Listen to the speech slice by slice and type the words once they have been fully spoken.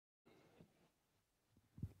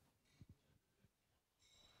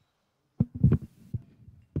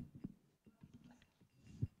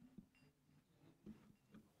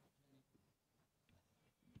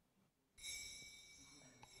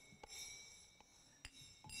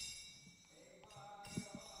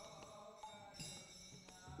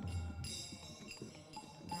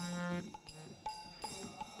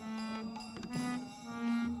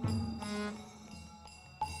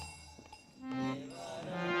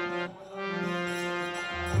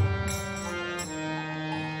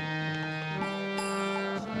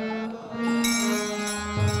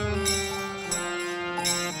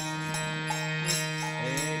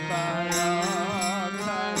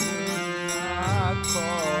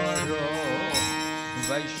koro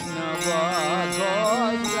Vaishnava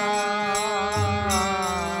gosa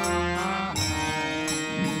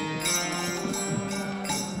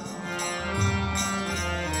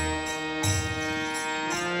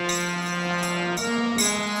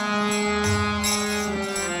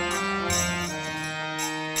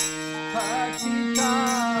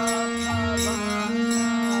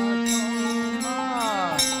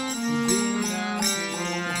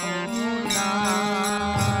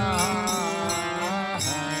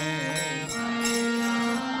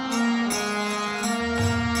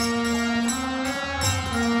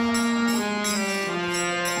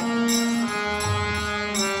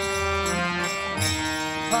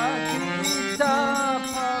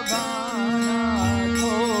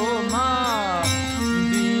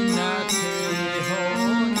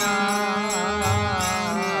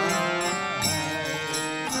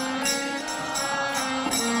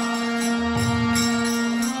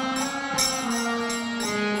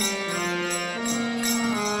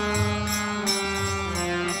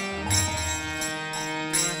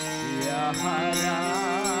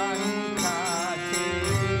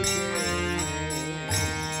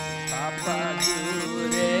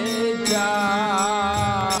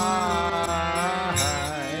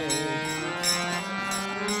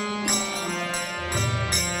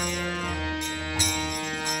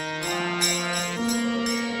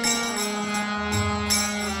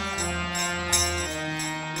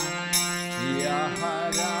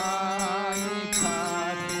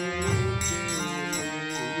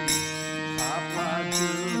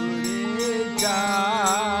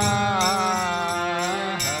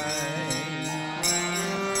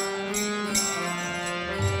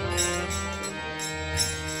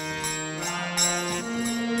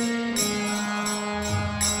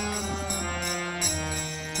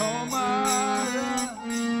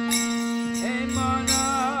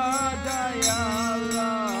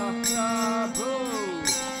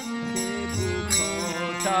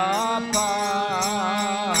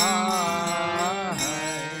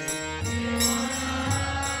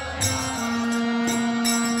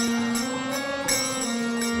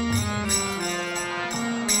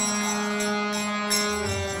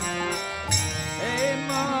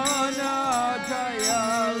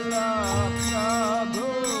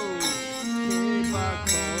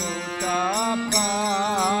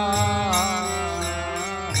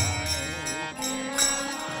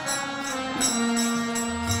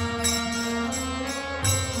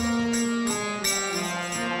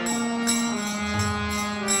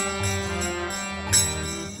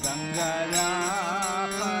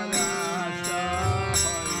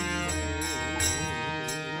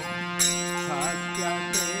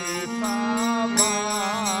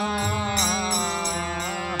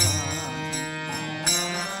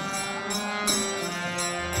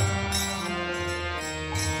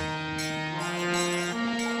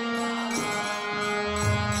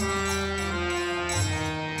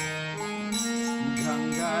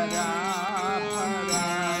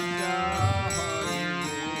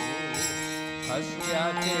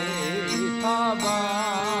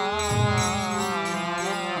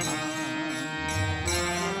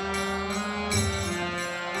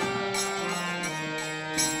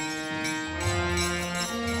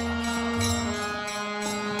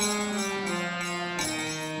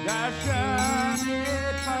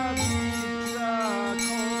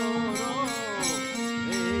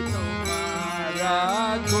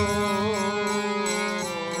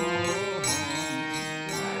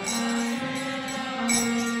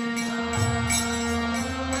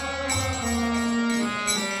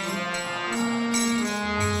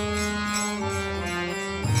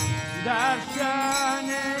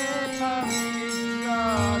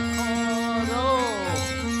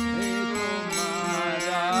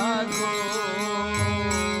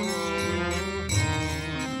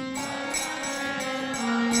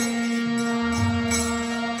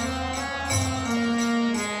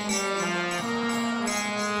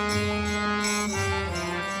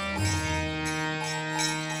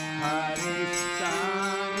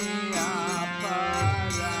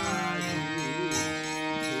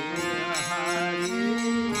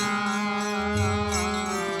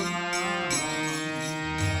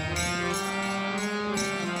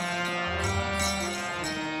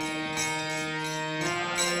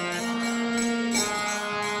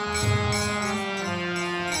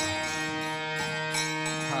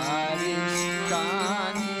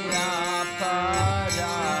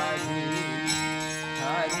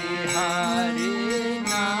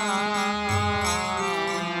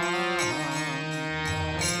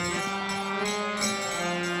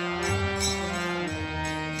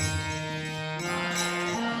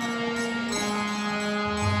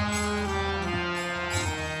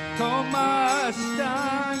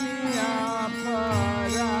Tomastani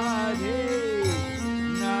aparadhe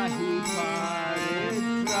nahi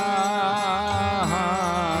paritra.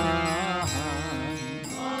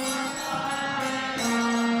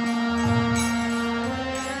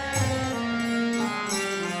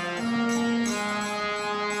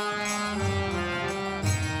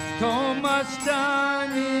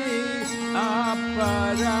 Tomastani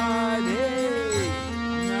aparadhe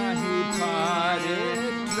nahi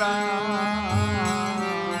paritra.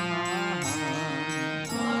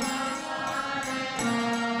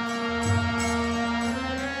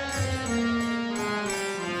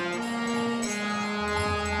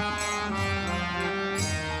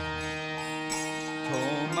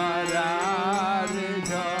 Tomarar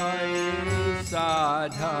jai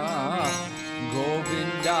sadha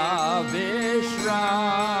Govinda Vishram.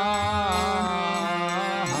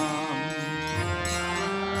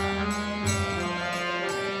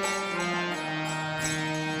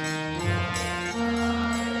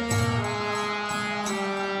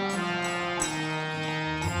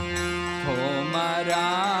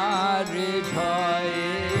 Tomarar jai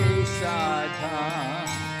sadha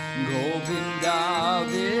Govinda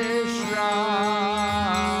Vishram.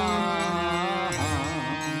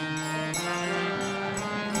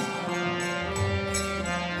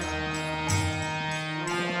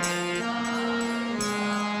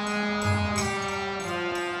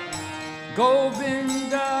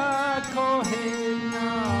 Govinda kohe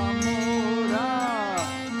namora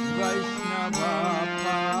Vaishnava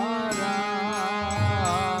para.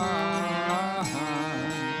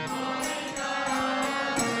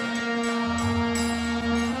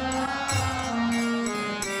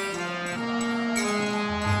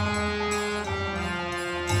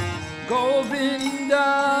 Govinda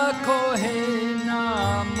kohe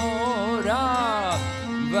namora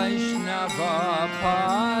Vaishnava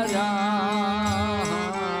para.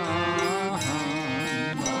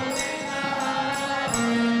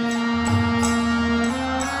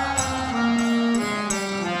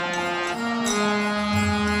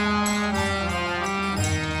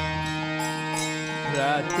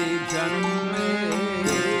 Prati janme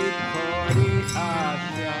kori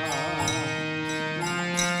asha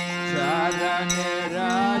charane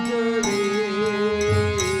rajuri.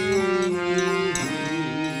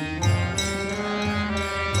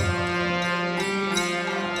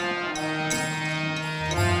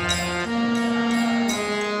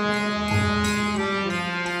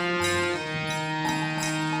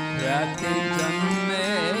 Prati janme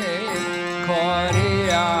kori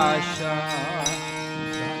asha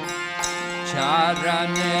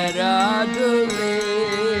charane radule.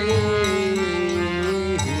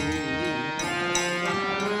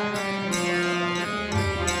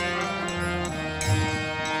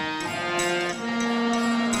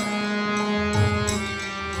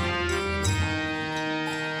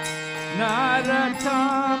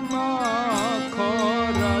 Naratama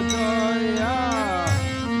korodaya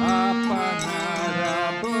apanarabuli.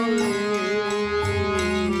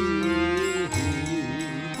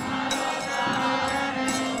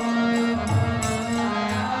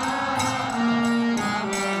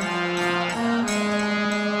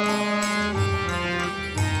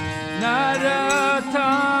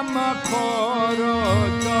 Naratama korodaya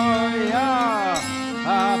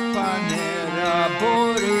apanarabuli.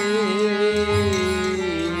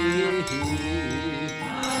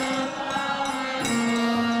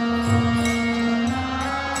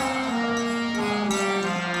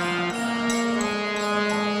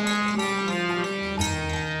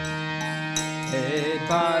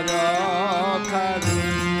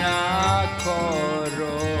 Karunya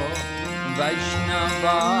koro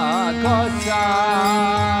Vaishnava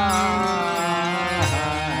Gosai.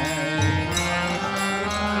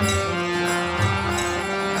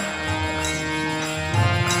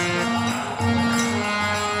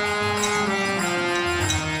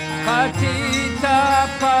 Patita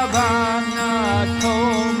pavana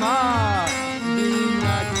toma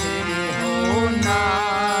vinate hona.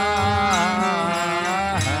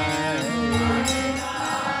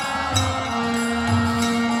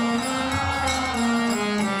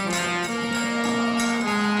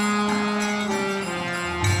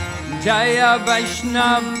 Jaya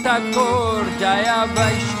Vaishnav Thakur, Jaya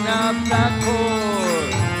Vaishnav Thakur,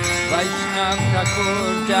 Vaishnav Thakur,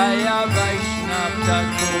 Jaya Vaishnav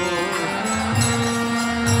Thakur.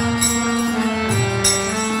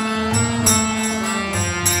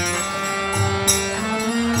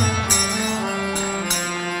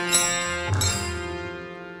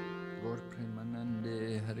 Gaur Premanande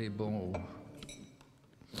Hari Bol.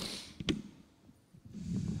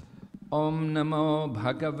 Om Namo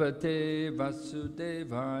Bhagavate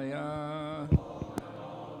Vasudevaya.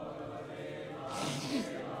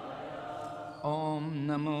 Om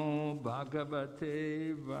Namo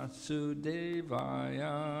Bhagavate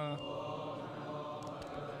Vasudevaya.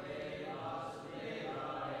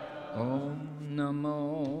 Om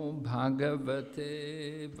Namo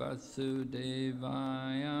Bhagavate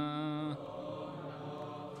Vasudevaya.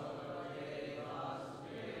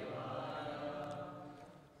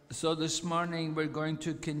 So this morning we're going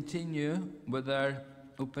to continue with our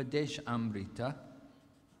Upadesha Amrita.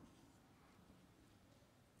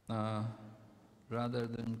 Rather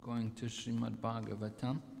than going to Srimad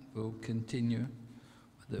Bhagavatam, we'll continue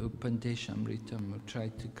with the Upadesha Amrita and we'll try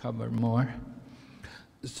to cover more.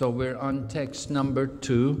 So we're on text number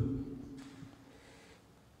 2.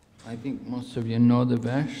 I think most of you know the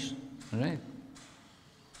verse, right?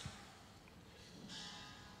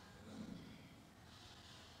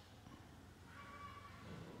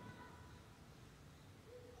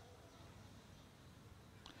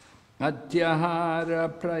 Atyahara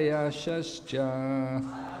prayashascha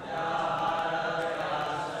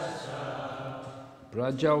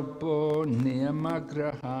prajalpo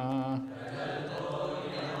niyamagraha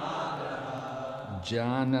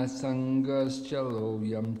jana sangascha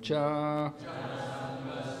yamcha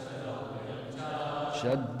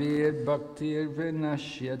shadbir bhaktir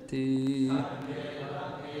vinashyati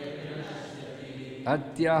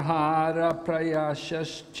atyahara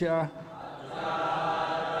prayashascha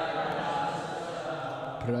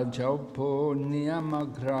prajalpo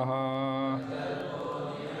niyamagraha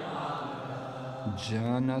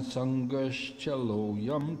jana sangaschalo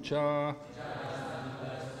yamcha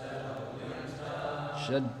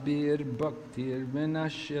shadbir bhaktir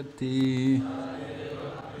vinashyati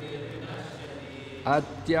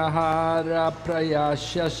atyahara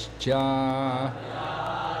prayashascha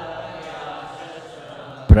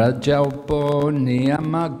prajalpo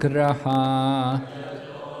niyamagraha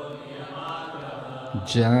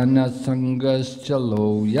Jana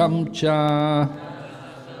sangaschalo yamcha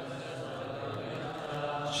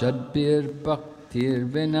shadbir bhaktir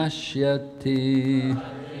vinashyati.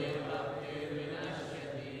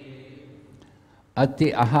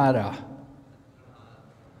 Ati ahara,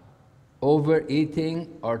 overeating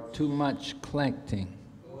or too much collecting.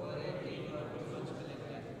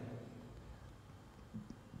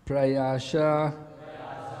 Prayasha,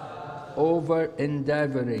 over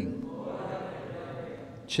endeavoring.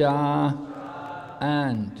 Cha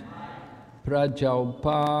and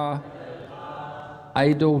prajalpa,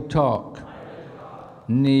 idle talk.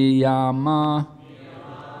 Niyama,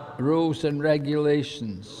 rules and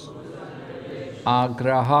regulations.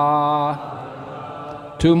 Agraha,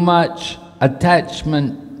 too much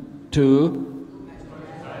attachment to,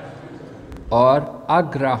 or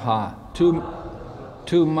agraha,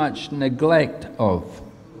 too much neglect of.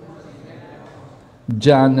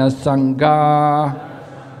 Jana sangha,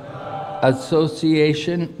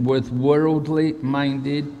 association with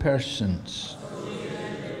worldly-minded persons.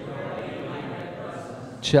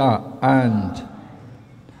 Cha and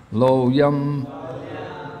loyam,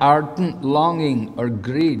 ardent longing or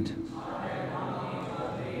greed.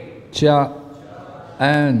 Cha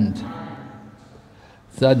and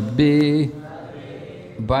sadbi,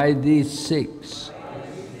 by these 6.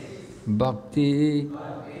 Bhakti,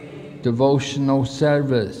 devotional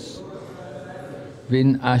service.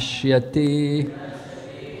 Vinashyati,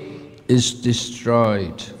 is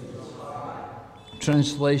destroyed.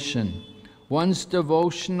 Translation: one's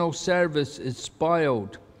devotional service is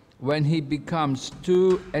spoiled when he becomes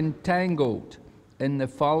too entangled in the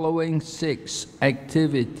following 6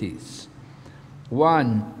 activities.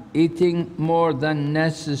 1. Eating more than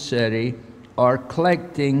necessary or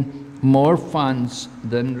collecting more funds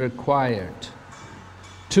than required.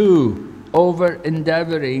 2.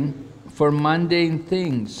 Over-endeavoring for mundane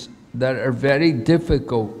things that are very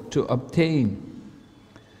difficult to obtain.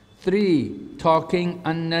 3. Talking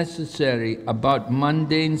unnecessary about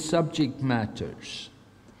mundane subject matters.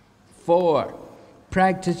 4.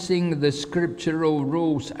 Practicing the scriptural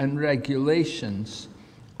rules and regulations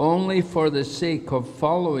only for the sake of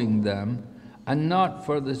following them and not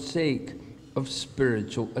for the sake of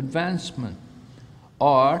spiritual advancement.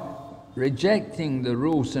 Or rejecting the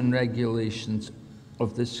rules and regulations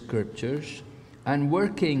of the scriptures and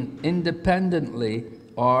working independently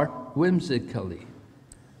or whimsically.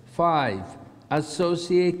 5.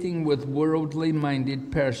 Associating with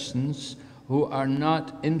worldly-minded persons who are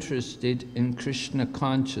not interested in Krishna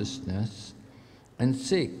consciousness. And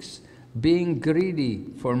 6. Being greedy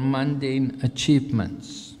for mundane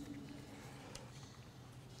achievements.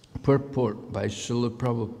 Purport by Srila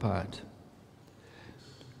Prabhupada.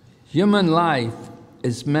 Human life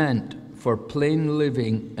is meant for plain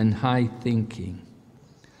living and high thinking.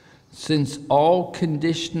 Since all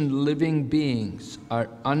conditioned living beings are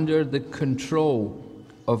under the control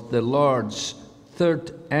of the Lord's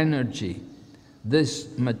third energy, this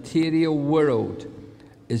material world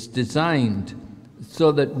is designed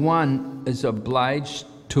so that one is obliged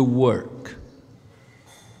to work.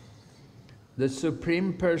 The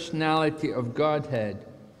Supreme Personality of Godhead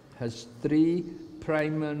has three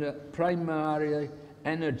primary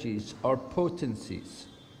energies or potencies.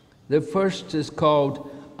 The first is called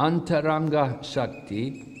Antaranga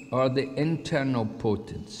Shakti, or the internal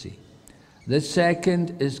potency. The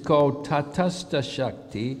second is called Tatastha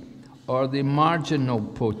Shakti, or the marginal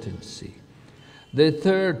potency. The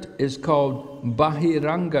third is called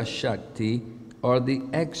Bahiranga Shakti, or the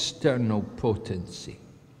external potency.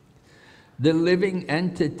 The living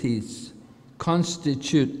entities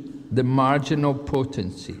constitute the marginal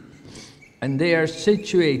potency, and they are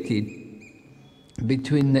situated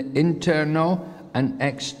between the internal and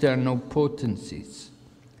external potencies.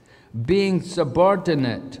 Being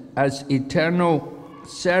subordinate as eternal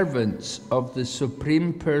servants of the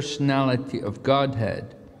Supreme Personality of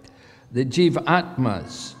Godhead, the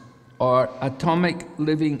Jivatmas, or atomic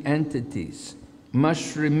living entities,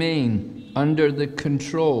 must remain under the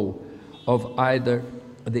control of either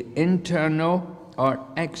the internal or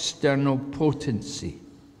external potency.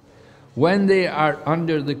 When they are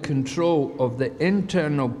under the control of the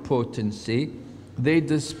internal potency, they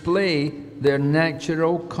display their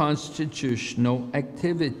natural constitutional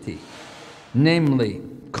activity, namely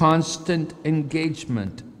constant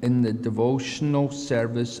engagement in the devotional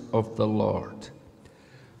service of the Lord.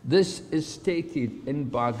 This is stated in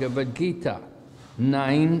Bhagavad Gita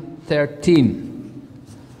 9:13.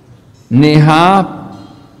 Neha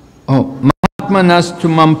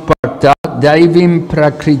Mahatmanastumam Parta Daivim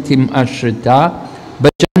Prakritim Ashrita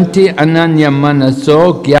Bhajanti Ananya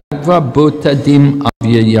Manaso Gyatva Bhutadim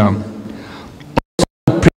Avyayam.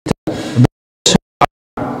 Those who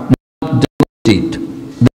are not deluded,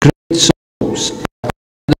 the great souls, are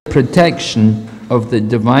the protection of the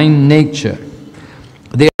divine nature.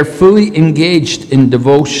 They are fully engaged in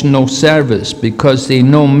devotional service because they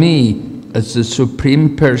know me as the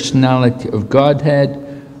Supreme Personality of Godhead,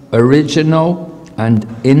 original and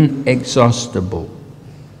inexhaustible.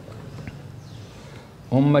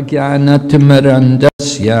 Om Jnana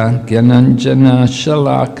Timirandasya Gyananjana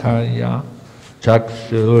Shalakaya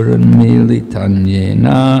Chakshurunmilitan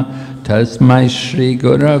Yena Tasmai Shri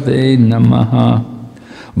Gurave Namaha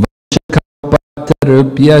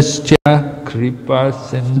Vachakapatarubhyascha Kripa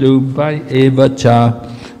Sindhubhai Evacha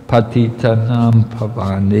Patitanam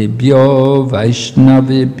Pavanebhyo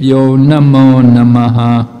Vaishnavibhyo Namo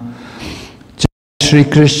Namaha. Shri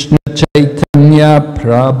Krishna Chaitanya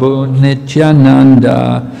Prabhu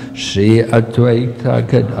Nityananda Shri Advaita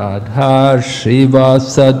Gadadhar Shri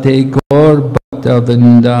Vasade Gaur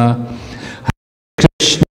Bhaktavinda.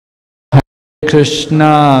 Hare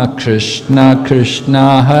Krishna, Krishna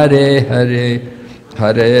Krishna Hare Hare,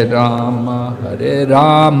 Hare Rama, Hare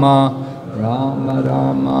Rama, Rama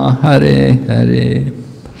Rama, Hare Hare.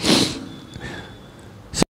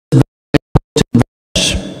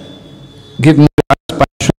 Given to us by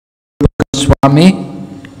Swami,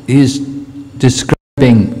 is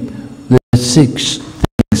describing the 6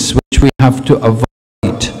 things which we have to avoid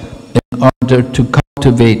in order to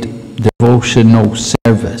cultivate devotional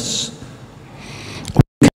service. We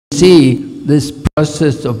can see this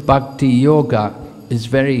process of bhakti yoga is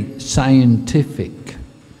very scientific.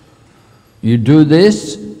 You do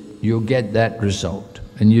this, you get that result.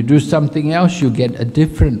 And you do something else, you get a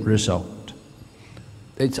different result.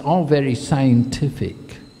 It's all very scientific.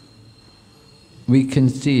 We can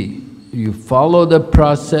see, you follow the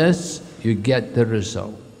process, you get the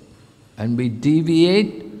result. And we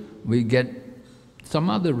deviate, we get some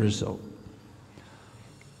other result.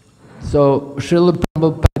 So Srila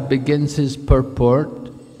Prabhupada begins his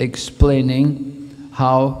purport explaining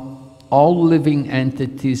how all living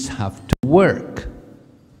entities have to work.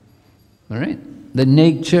 All right? The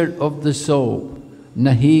nature of the soul.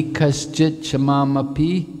 Nahi kaschit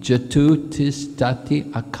chamamapi jatu tistati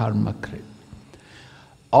akarmakrit.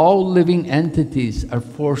 All living entities are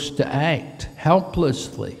forced to act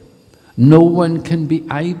helplessly. No one can be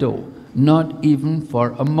idle, not even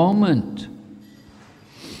for a moment.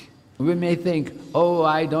 We may think, oh,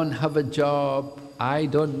 I don't have a job, I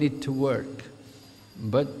don't need to work.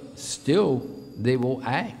 But still, they will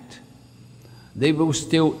act. They will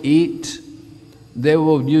still eat. They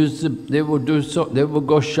will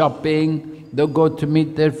go shopping. they'll go to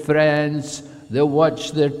meet their friends, they'll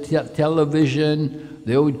watch their television,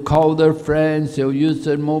 they'll call their friends, they'll use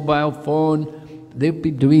their mobile phone, they'll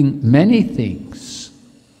be doing many things.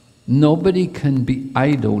 Nobody can be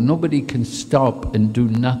idle, nobody can stop and do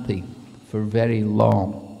nothing for very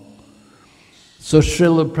long. So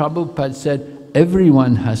Srila Prabhupada said,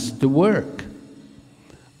 everyone has to work.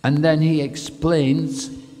 And then he explains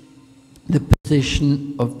the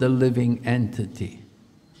position of the living entity,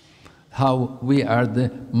 how we are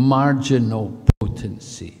the marginal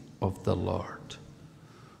potency of the Lord.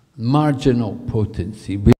 Marginal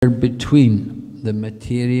potency, we are between the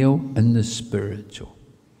material and the spiritual.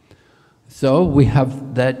 So we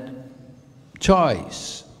have that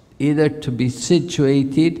choice, either to be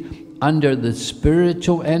situated under the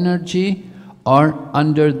spiritual energy or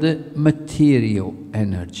under the material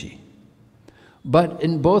energy. But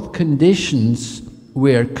in both conditions,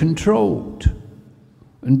 we are controlled.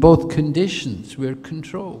 In both conditions, we are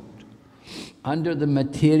controlled. Under the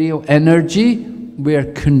material energy, we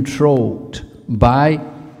are controlled by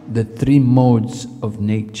the three modes of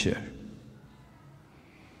nature.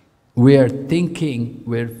 We are thinking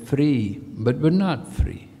we're free, but we're not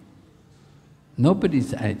free.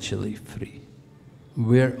 Nobody's actually free.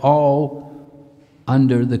 We're all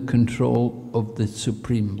under the control of the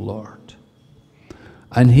Supreme Lord.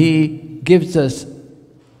 And He gives us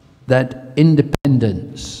that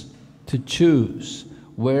independence to choose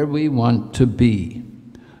where we want to be.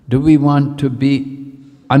 Do we want to be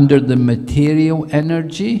under the material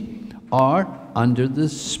energy or under the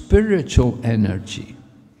spiritual energy?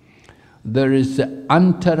 There is the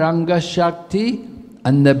Antaranga Shakti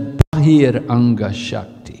and the Bahir Anga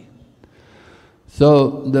Shakti.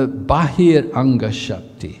 So the Bahir Anga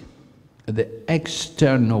Shakti, the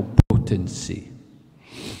external potency.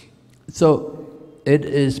 So it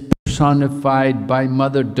is personified by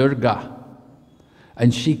Mother Durga,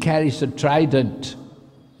 and she carries a trident,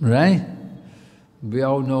 right? We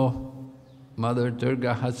all know Mother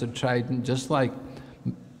Durga has a trident, just like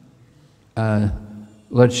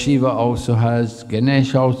Lord Shiva also has,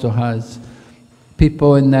 Ganesh also has.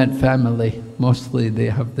 People in that family, mostly they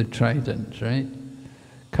have the trident, right?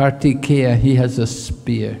 Kartikeya, he has a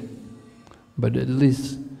spear. But at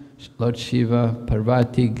least Lord Shiva,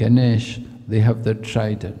 Parvati, Ganesh, they have the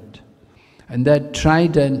trident. And that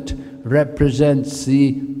trident represents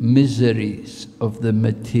the miseries of the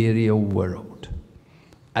material world.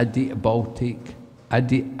 Adi Bhautik,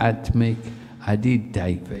 Adi Atmik, Adi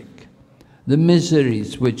Daivik. The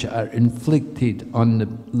miseries which are inflicted on the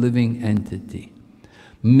living entity.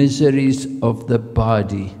 Miseries of the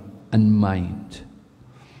body and mind.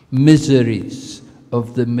 Miseries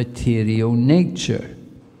of the material nature.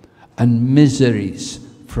 And miseries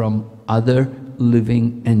from other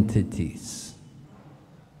living entities.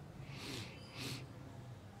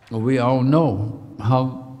 We all know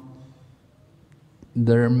how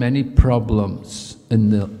there are many problems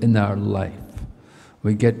in our life.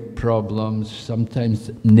 We get problems, sometimes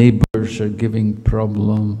neighbors are giving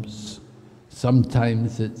problems,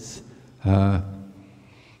 sometimes it's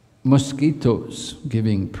mosquitoes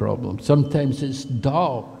giving problems, sometimes it's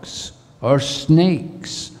dogs or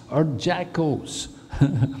snakes or jackals.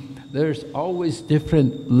 There's always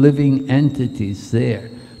different living entities there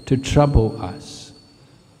to trouble us,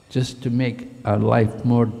 just to make our life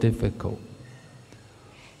more difficult.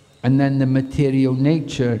 And then the material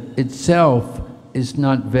nature itself is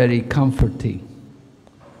not very comforting.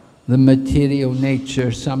 The material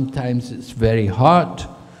nature, sometimes it's very hot,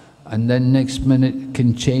 and then next minute it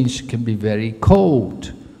can change, it can be very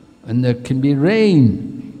cold, and there can be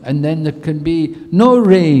rain, and then there can be no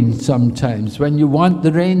rain sometimes. When you want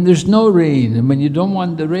the rain, there's no rain, and when you don't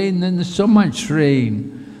want the rain, then there's so much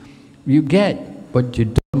rain. You get what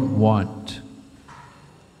you don't want,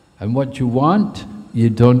 and what you want, you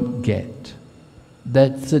don't get.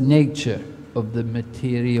 That's the nature of the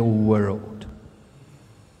material world.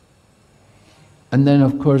 And then,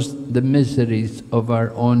 of course, the miseries of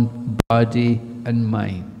our own body and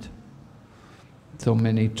mind. So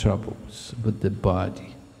many troubles with the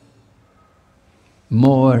body.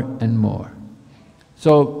 More and more.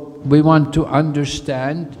 So we want to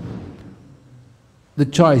understand the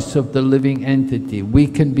choice of the living entity. We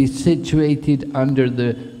can be situated under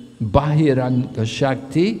the Bahiranga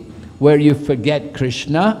Shakti, where you forget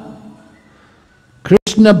Krishna.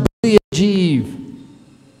 Krishna Bulya Jeev.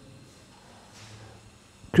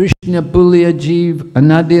 Krishna Bulya Jeev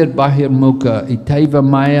Anadir Bahir Mukha Itaiva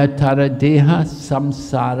Maya Tara Deha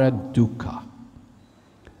Samsara Dukkha.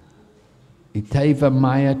 Itaiva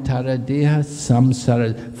Maya Tara Deha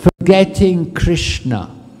Samsara. Forgetting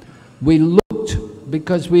Krishna. We looked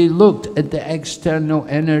because we looked at the external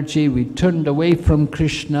energy, we turned away from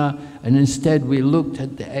Krishna, and instead we looked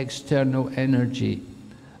at the external energy,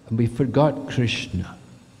 and we forgot Krishna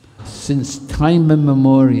since time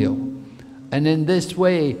immemorial. And in this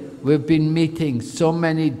way, we've been meeting so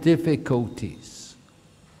many difficulties,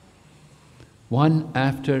 one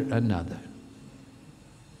after another.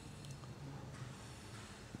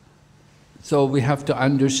 So we have to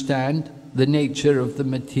understand the nature of the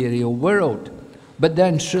material world. But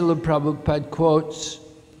then Srila Prabhupada quotes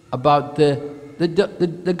about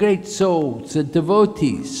the great souls, the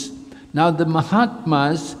devotees. Now the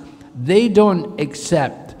Mahatmas, they don't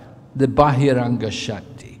accept the Bahiranga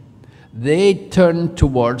Shakti. They turn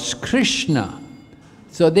towards Krishna.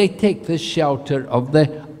 So they take the shelter of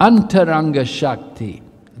the Antaranga Shakti,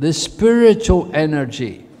 the spiritual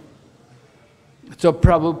energy. So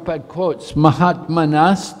Prabhupada quotes,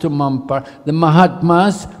 Mahatmanas to Mampar. The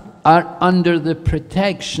Mahatmas are under the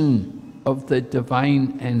protection of the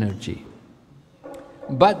divine energy.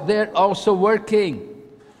 But they're also working.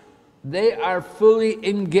 They are fully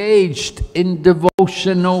engaged in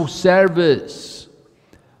devotional service.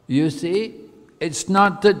 You see, it's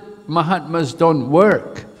not that Mahatmas don't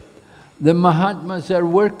work. The Mahatmas are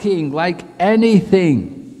working like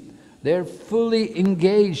anything. They're fully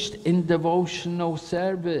engaged in devotional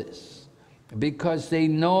service because they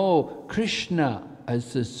know Krishna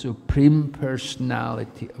as the Supreme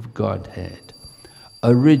Personality of Godhead,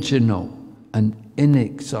 original and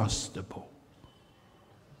inexhaustible.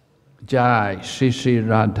 Jai Shri Shri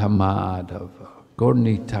Radha Madhava,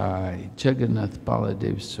 Gaurnitai, Jagannath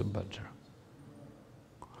Baladev Subhadra.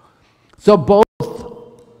 So both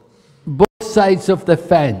sides of the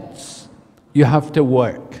fence, you have to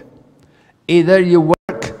work. Either you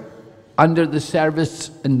work under the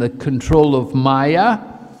service and the control of Maya,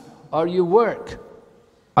 or you work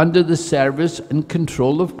under the service and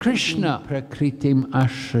control of Krishna. Prakritim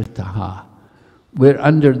ashritaha. We're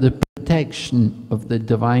under the protection of the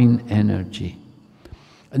divine energy.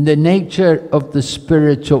 And the nature of the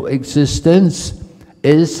spiritual existence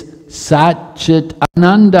is Sat Chit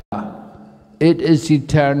Ananda. It is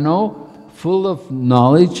eternal, full of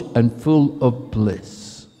knowledge and full of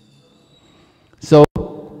bliss. So,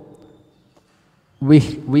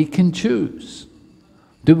 we can choose.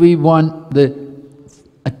 Do we want the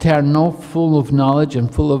eternal, full of knowledge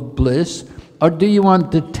and full of bliss, or do you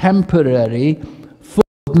want the temporary, full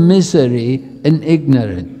of misery and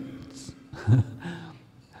ignorance?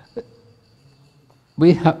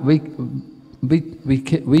 we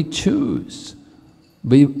choose.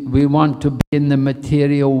 We want to be in the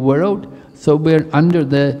material world, so we're under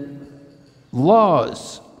the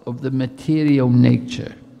laws of the material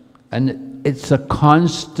nature, and it's a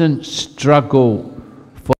constant struggle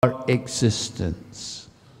for existence.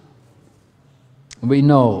 We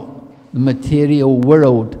know the material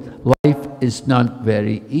world, life is not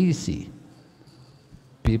very easy.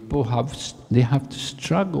 People have to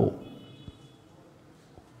struggle.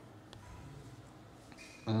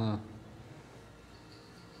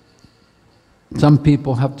 Some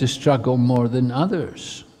people have to struggle more than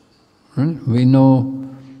others. Right? We know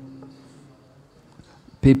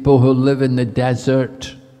people who live in the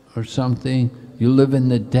desert or something. You live in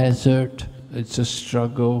the desert, it's a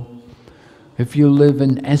struggle. If you live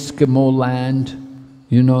in Eskimo land,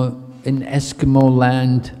 you know, in Eskimo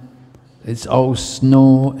land, it's all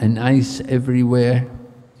snow and ice everywhere.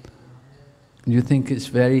 You think it's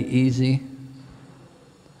very easy?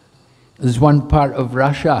 There's one part of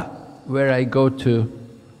Russia where I go to,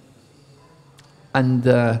 and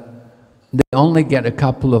they only get a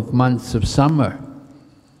couple of months of summer.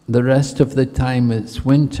 The rest of the time it's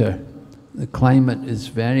winter. The climate is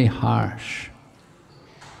very harsh.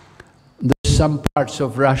 There's some parts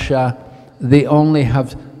of Russia, they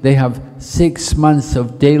have 6 months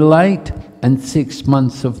of daylight and 6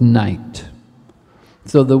 months of night.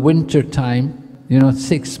 So the winter time, you know,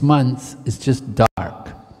 6 months is just dark.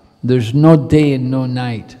 There's no day and no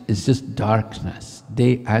night. It's just darkness,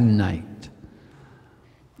 day and night.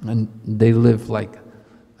 And they live like,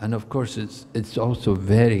 and of course it's also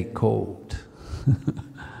very cold.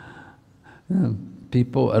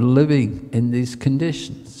 People are living in these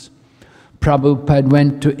conditions. Prabhupada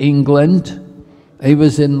went to England. He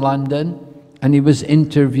was in London and he was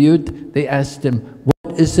interviewed. They asked him,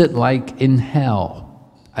 what is it like in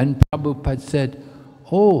hell? And Prabhupada said,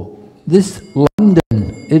 oh, this London,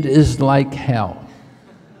 it is like hell.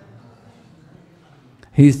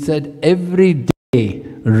 He said, every day,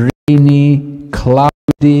 rainy,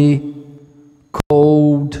 cloudy,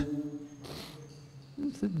 cold.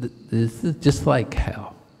 This is just like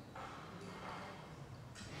hell.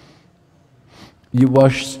 you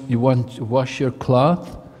want to wash your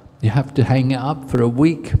cloth, you have to hang it up for a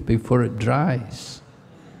week before it dries.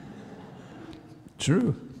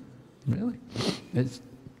 True, really. It's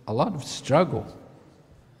a lot of struggle.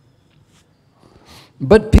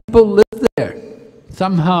 But people live there.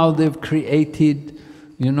 Somehow they've created,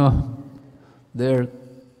 you know, they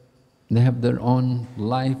have their own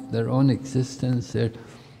life, their own existence.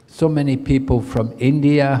 So many people from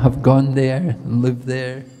India have gone there and lived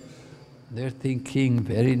there. They're thinking,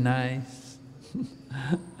 very nice.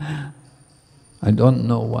 I don't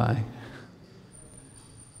know why.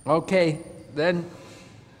 Okay, then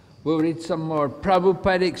we'll read some more.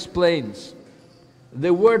 Prabhupada explains,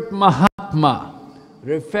 the word Mahatma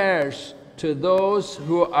refers to those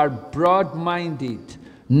who are broad-minded,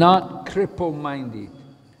 not cripple-minded.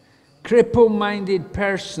 Cripple-minded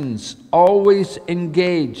persons always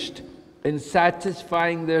engaged in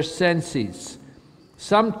satisfying their senses,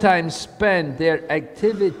 sometimes spend their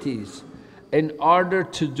activities in order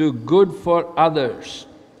to do good for others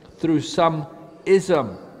through some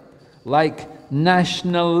ism, like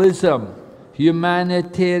nationalism,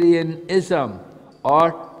 humanitarianism,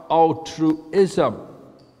 or altruism.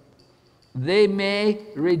 They may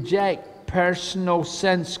reject personal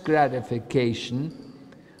sense gratification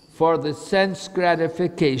for the sense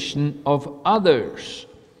gratification of others,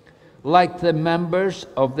 like the members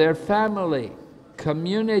of their family,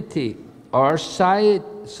 community, or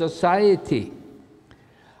society,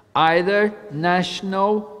 either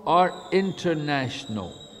national or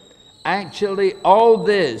international. Actually, all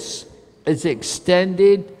this is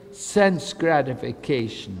extended sense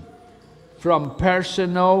gratification, from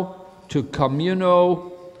personal to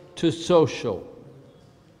communal to social.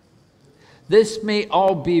 This may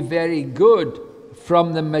all be very good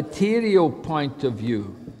from the material point of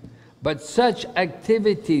view, but such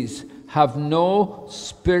activities have no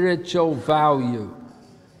spiritual value.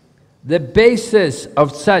 The basis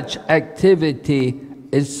of such activity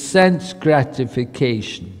is sense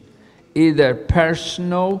gratification, either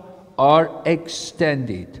personal or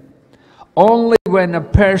extended. Only when a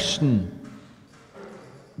person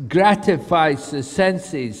gratifies the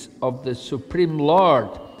senses of the Supreme Lord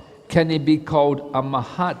can he be called a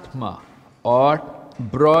Mahatma, or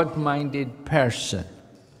broad-minded person.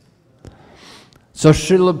 So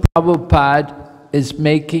Srila Prabhupada is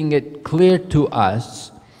making it clear to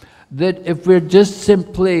us that if we're just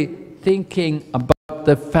simply thinking about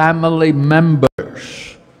the family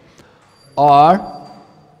members or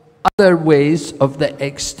other ways of the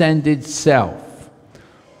extended self,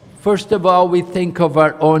 first of all, we think of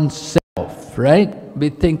our own self, right? We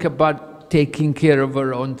think about taking care of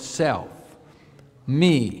our own self,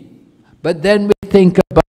 me. But then we think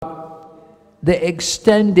about the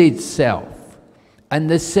extended self, and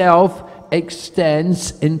the self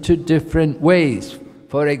extends into different ways.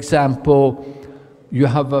 For example, you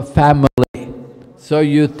have a family, so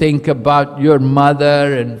you think about your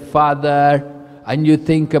mother and father, and you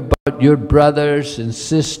think about your brothers and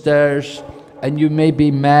sisters, and you may be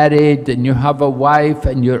married, and you have a wife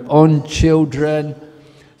and your own children.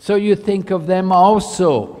 So you think of them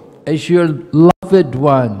also as your loved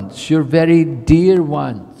ones, your very dear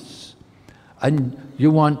ones. And you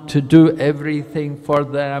want to do everything for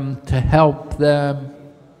them, to help them.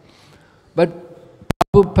 But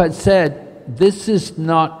Prabhupada said, this is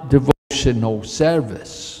not devotional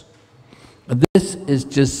service. This is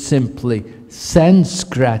just simply sense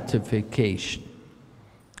gratification.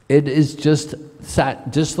 It is just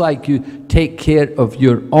like you take care of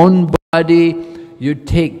your own body, you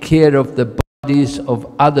take care of the bodies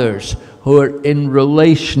of others who are in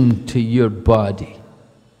relation to your body.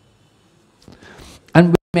 And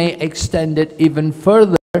we may extend it even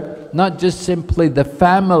further, not just simply the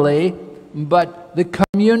family, but the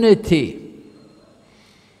community.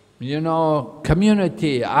 You know,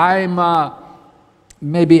 community.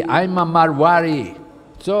 Maybe I'm a Marwari,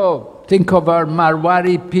 so think of our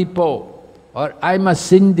Marwari people. Or I'm a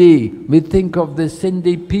Sindhi, we think of the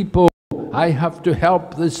Sindhi people. I have to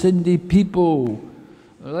help the Sindhi people.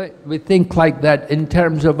 Right? We think like that in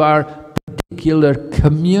terms of our particular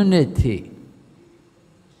community.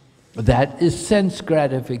 That is sense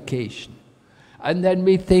gratification. And then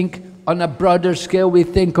we think, on a broader scale, we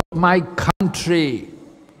think of my country.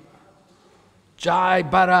 Jai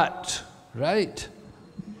Bharat, right?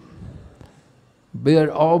 We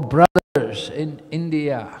are all brothers in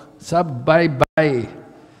India. Sab bhai bhai.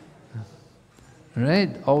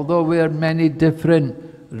 Right? Although we are many different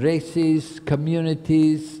races,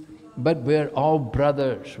 communities, but we are all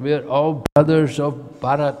brothers. We are all brothers of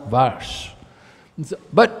Bharatvarsh.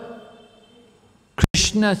 But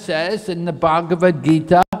Krishna says in the Bhagavad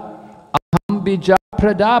Gita, Aham bija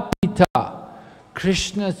pradapita.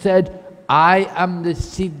 Krishna said, I am the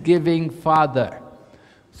seed-giving father.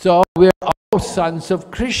 So we're all sons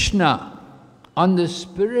of Krishna. On the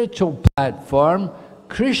spiritual platform,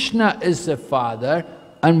 Krishna is the father,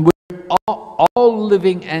 and we're all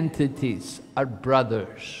living entities are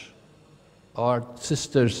brothers, or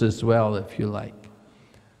sisters as well, if you like.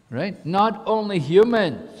 Right? Not only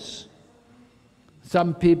humans.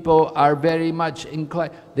 Some people are very much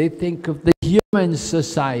inclined, they think of the human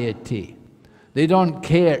society. They don't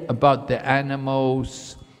care about the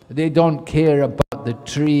animals, they don't care about the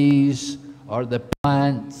trees or the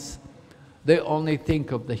plants. They only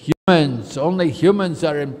think of the humans. Only humans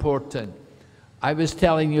are important. I was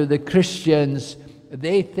telling you, the Christians,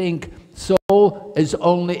 they think soul is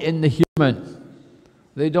only in the human.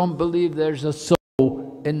 They don't believe there's a soul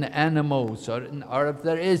in the animals, or if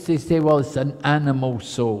there is, they say, well, it's an animal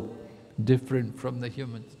soul, different from the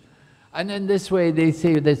humans. And in this way, they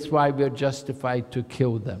say that's why we're justified to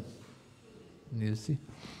kill them. You see?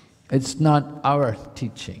 It's not our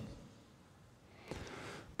teaching.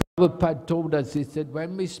 Prabhupada told us, he said,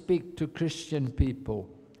 when we speak to Christian people,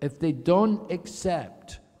 if they don't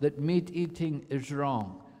accept that meat eating is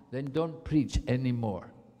wrong, then don't preach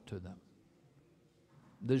anymore to them.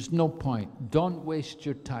 There's no point. Don't waste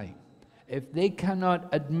your time. If they cannot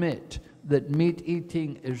admit that meat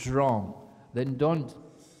eating is wrong, then don't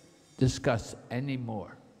discuss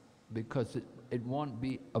anymore, because it won't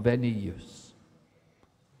be of any use.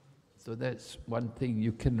 So that's one thing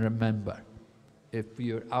you can remember. If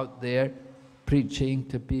you're out there preaching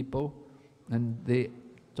to people and they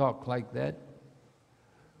talk like that.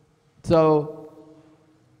 So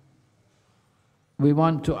we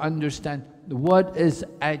want to understand what is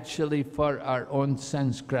actually for our own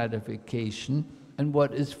sense gratification and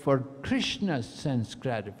what is for Krishna's sense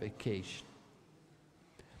gratification.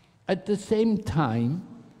 At the same time,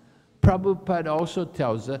 Prabhupada also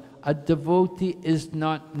tells us a devotee is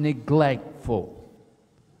not neglectful.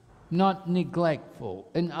 Not neglectful.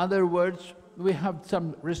 In other words, we have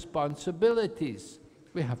some responsibilities.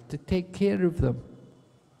 We have to take care of them.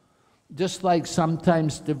 Just like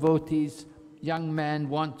sometimes devotees, young men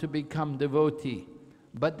want to become devotee,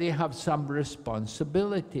 but they have some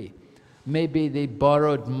responsibility. Maybe they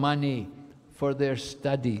borrowed money for their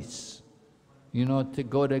studies, you know, to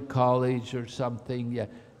go to college or something. Yeah,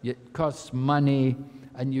 it costs money,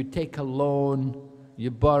 and you take a loan,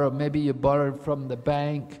 you borrow, maybe you borrowed from the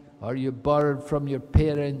bank, or you borrowed from your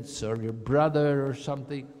parents or your brother or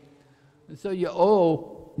something. And so you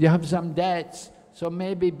owe, you have some debts. So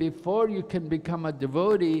maybe before you can become a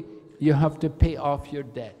devotee, you have to pay off your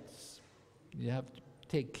debts. You have to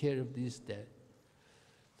take care of these debts.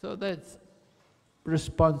 So that's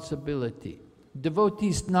responsibility. Devotee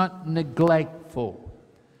is not neglectful.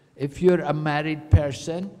 If you're a married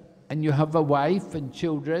person and you have a wife and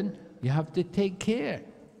children, you have to take care.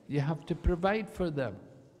 You have to provide for them.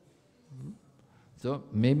 So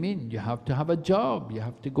maybe you have to have a job, you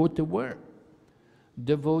have to go to work.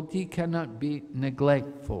 Devotee cannot be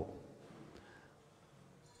neglectful.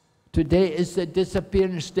 Today is the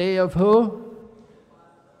disappearance day of who?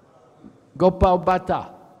 Gopal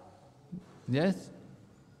Bhatta. Yes?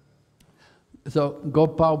 So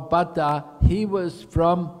Gopal Bhatta, he was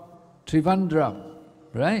from Trivandrum,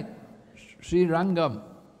 right? Sri Rangam.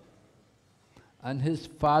 And his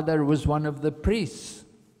father was one of the priests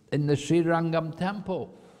in the Sri Rangam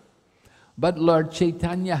temple. But Lord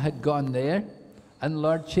Chaitanya had gone there, and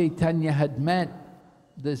Lord Chaitanya had met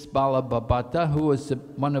this Balabhabata, who was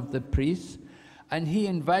one of the priests, and he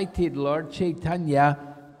invited Lord Chaitanya,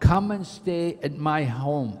 come and stay at my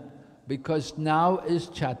home, because now is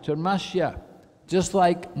Chaturmasya. Just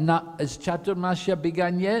like, is Chaturmasya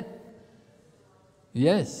begun yet?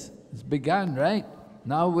 Yes, it's begun, right?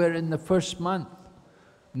 Now we're in the first month.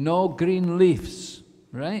 No green leaves,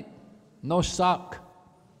 right? No sak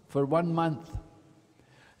for 1 month.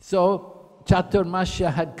 So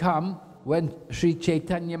Chaturmasya had come when Sri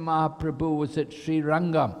Chaitanya Mahaprabhu was at Sri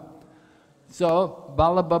Rangam. So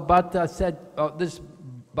Balabhabata said, this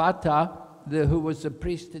Bhatta, who was a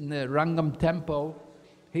priest in the Rangam temple,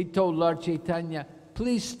 he told Lord Chaitanya,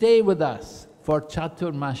 please stay with us for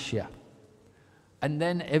Chaturmasya. And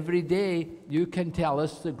then every day you can tell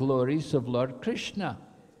us the glories of Lord Krishna.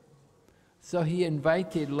 So he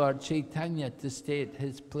invited Lord Chaitanya to stay at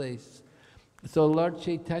his place. So Lord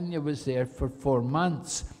Chaitanya was there for 4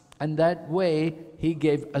 months, and that way he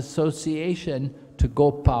gave association to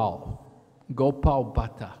Gopal, Gopal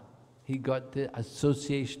Bhatta. He got the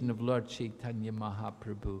association of Lord Chaitanya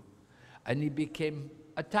Mahaprabhu, and he became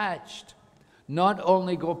attached. Not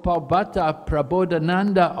only Gopal Bhatta,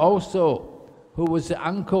 Prabodhananda also who was the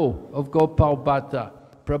uncle of Gopal Bhatta,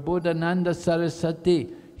 Prabodhananda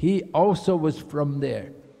Saraswati, he also was from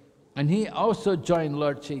there. And he also joined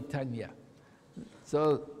Lord Chaitanya.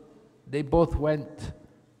 So they both went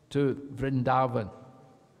to Vrindavan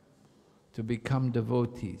to become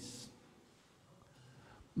devotees.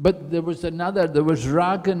 But there was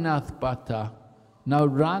Raghunath Bhatta. Now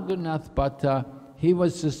Raghunath Bhatta, he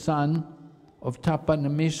was the son of Tapana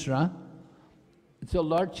Mishra. So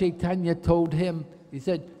Lord Chaitanya told him, he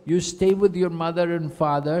said, you stay with your mother and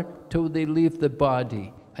father till they leave the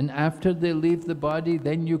body. And after they leave the body,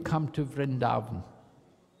 then you come to Vrindavan.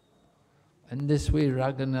 And this way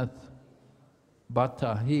Raghunath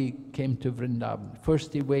Bhatta, he came to Vrindavan.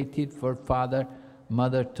 First he waited for father,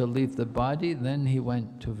 mother to leave the body, then he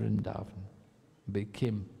went to Vrindavan,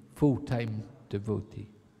 became full-time devotee.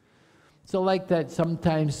 So like that,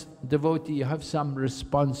 sometimes devotee, you have some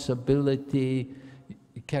responsibility,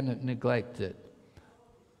 you cannot neglect it.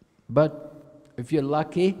 But if you're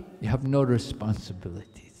lucky, you have no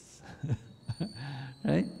responsibilities.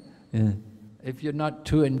 Right? Yeah. If you're not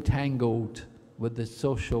too entangled with the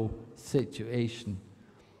social situation.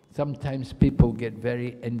 Sometimes people get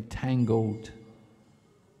very entangled.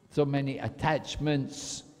 So many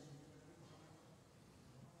attachments.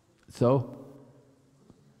 So,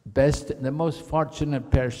 the most fortunate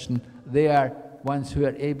person, they are ones who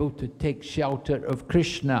are able to take shelter of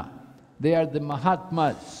Krishna. They are the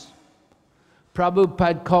Mahatmas.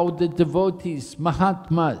 Prabhupada called the devotees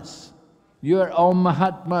Mahatmas. You are all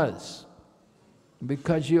Mahatmas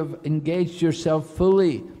because you have engaged yourself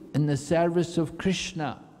fully in the service of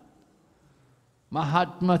Krishna.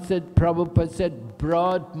 Mahatma said, Prabhupada said,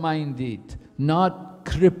 broad-minded, not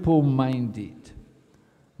cripple-minded.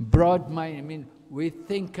 Broad-minded, I mean, we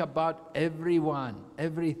think about everyone,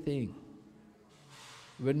 everything.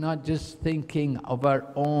 We're not just thinking of our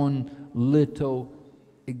own little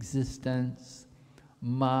existence,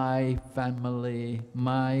 my family,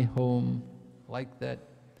 my home, like that.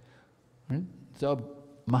 Right? So,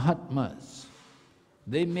 Mahatmas,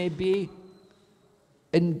 they may be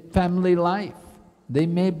in family life, they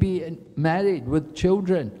may be married with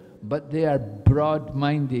children, but they are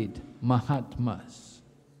broad-minded Mahatmas.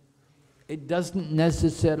 It doesn't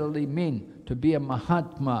necessarily mean to be a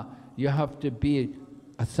Mahatma, you have to be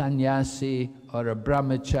a sannyasi or a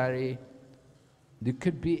brahmachari. They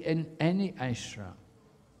could be in any ashram.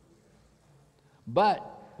 But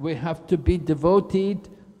we have to be devoted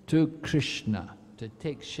to Krishna, to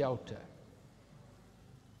take shelter.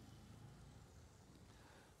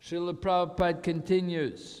 Srila Prabhupada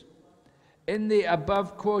continues, in the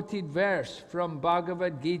above quoted verse from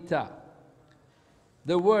Bhagavad Gita,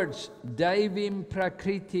 the words Daivim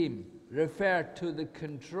Prakritim refer to the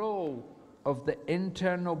control of the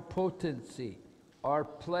internal potency or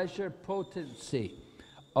pleasure potency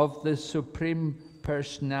of the Supreme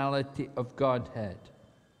Personality of Godhead.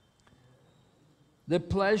 The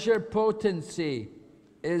pleasure potency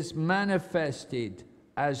is manifested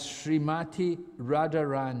as Srimati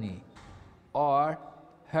Radharani, or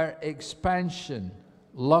her expansion,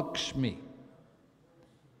 Lakshmi,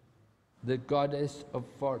 the goddess of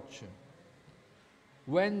fortune.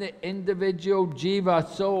 When the individual jiva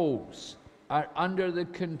souls are under the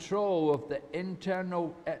control of the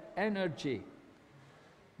internal energy,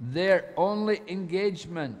 their only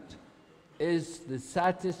engagement is the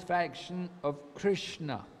satisfaction of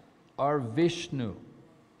Krishna or Vishnu.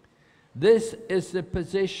 This is the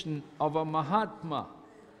position of a Mahatma.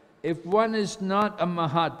 If one is not a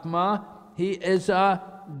Mahatma, he is a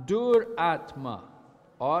Duratma,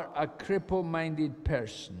 or a cripple-minded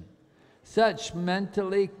person. Such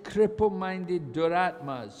mentally cripple-minded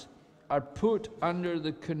Duratmas are put under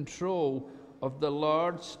the control of the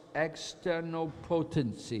Lord's external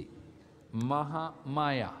potency,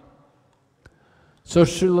 Mahamaya. So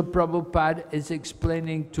Srila Prabhupada is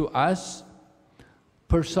explaining to us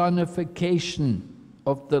personification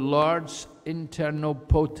of the Lord's internal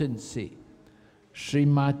potency,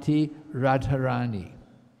 Srimati Radharani,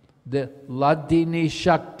 the Ladini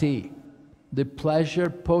Shakti, the pleasure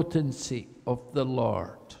potency of the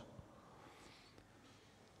Lord.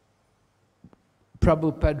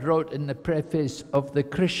 Prabhupada wrote in the preface of the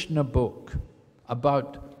Krishna book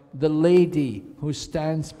about the lady who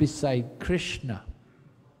stands beside Krishna.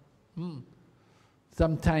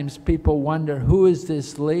 Sometimes people wonder, who is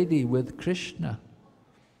this lady with Krishna?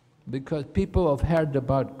 Because people have heard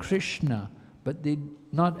about Krishna, but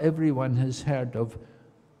not everyone has heard of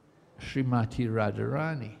Srimati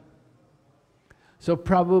Radharani. So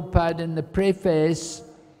Prabhupada in the preface,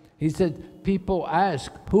 he said, people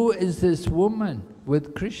ask, who is this woman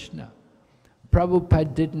with Krishna?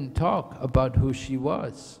 Prabhupada didn't talk about who she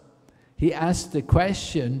was. He asked the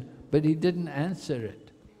question, but he didn't answer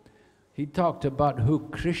it. He talked about who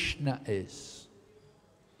Krishna is.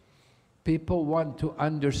 People want to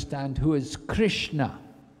understand who is Krishna.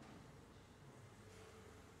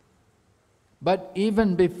 But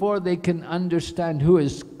even before they can understand who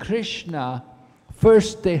is Krishna,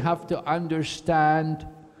 first they have to understand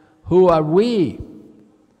who are we.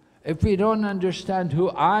 If we don't understand who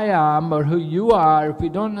I am or who you are, if we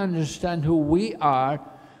don't understand who we are,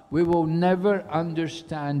 we will never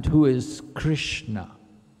understand who is Krishna.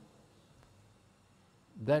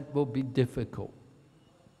 That will be difficult.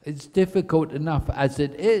 It's difficult enough as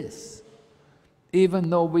it is. Even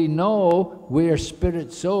though we know we are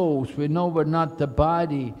spirit souls, we know we're not the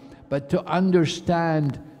body, but to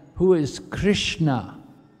understand who is Krishna,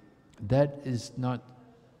 that is not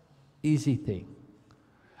easy thing.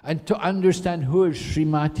 And to understand who is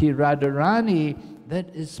Srimati Radharani,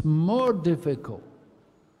 that is more difficult.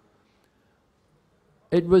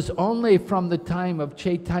 It was only from the time of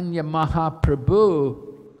Chaitanya Mahaprabhu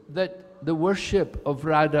that the worship of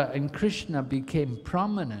Radha and Krishna became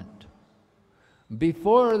prominent.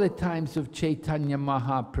 Before the times of Chaitanya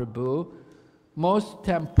Mahaprabhu, most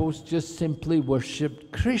temples just simply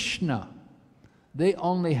worshipped Krishna. They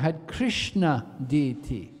only had Krishna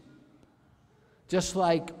deity. Just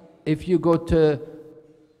like if you go to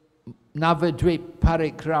Navadvip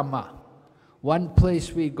Parikrama, one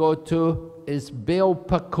place we go to is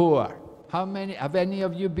Belpakur. Have any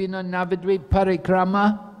of you been on Navadvip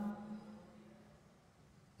Parikrama?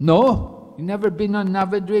 No? You never been on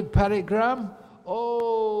Navadvip Parikrama?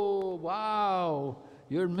 Oh, wow!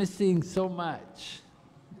 You're missing so much.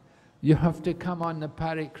 You have to come on the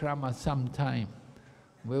Parikrama sometime.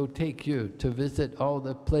 We'll take you to visit all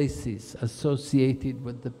the places associated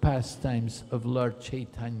with the pastimes of Lord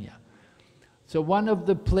Chaitanya. So one of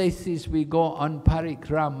the places we go on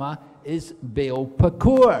Parikrama is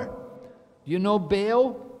Belpakur. You know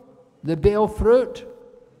bale? The bale fruit?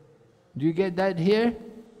 Do you get that here?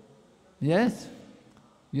 Yes?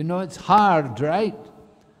 You know it's hard, right?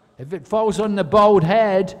 If it falls on the bald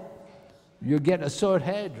head, you get a sore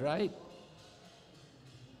head, right?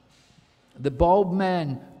 The bald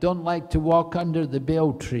men don't like to walk under the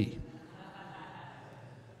bale tree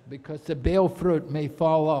because the bale fruit may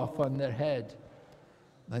fall off on their head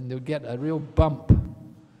and they'll get a real bump.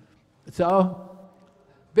 So,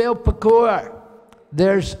 Belpakur,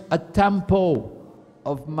 there's a temple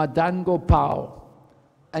of Madan Gopal,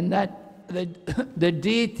 and that the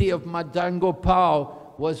deity of Madan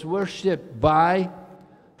Gopal was worshipped by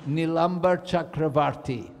Nilambar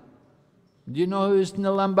Chakravarti. Do you know who is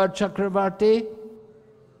Nilambar Chakravarti?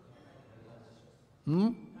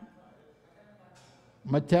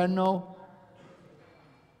 Maternal?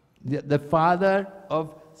 The father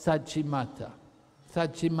of Sachimata.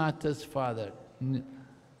 Sachimata's father,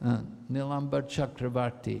 Nilambar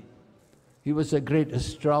Chakravarti. He was a great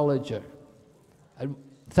astrologer. And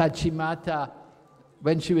Sachimata,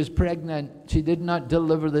 when she was pregnant, she did not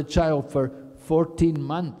deliver the child for 14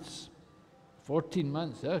 months. 14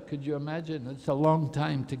 months, could you imagine? It's a long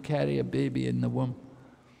time to carry a baby in the womb.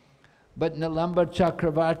 But Nilambar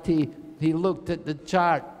Chakravarti, he looked at the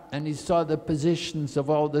chart and he saw the positions of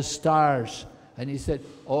all the stars and he said,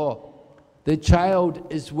 oh, the child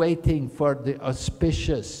is waiting for the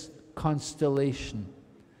auspicious constellation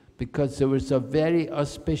because there was a very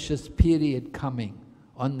auspicious period coming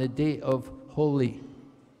on the day of Holi.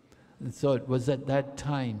 And so it was at that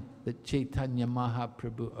time that Chaitanya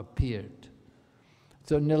Mahaprabhu appeared.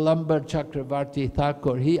 So Nilambar Chakravarti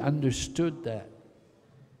Thakur, he understood that.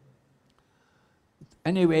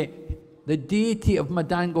 Anyway, the deity of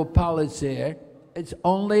Madan Gopal is there. It's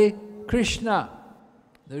only Krishna.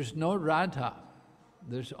 There's no Radha.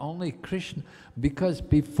 There's only Krishna. Because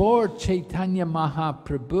before Chaitanya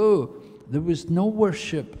Mahaprabhu, there was no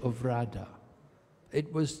worship of Radha.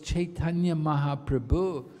 It was Chaitanya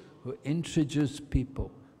Mahaprabhu who introduced people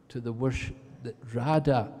to the worship that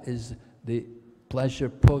Radha is the pleasure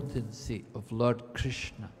potency of Lord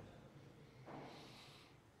Krishna.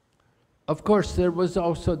 Of course, there was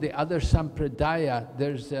also the other sampradaya.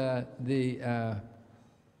 There's the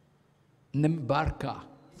Nimbarka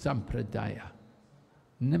sampradaya.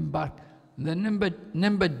 The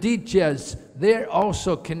Nimbadichas, they're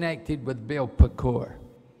also connected with Belpakur.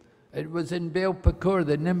 It was in Belpakur,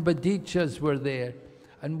 the Nimbadichas were there.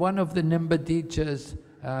 And one of the Nimbadichas,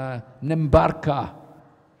 Nimbarka,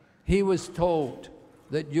 he was told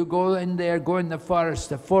that you go in there, go in the forest,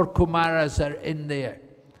 the 4 Kumaras are in there,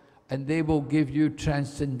 and they will give you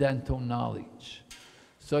transcendental knowledge.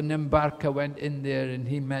 So Nimbarka went in there and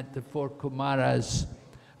he met the 4 Kumaras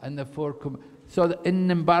and the 4 Kumaras. So in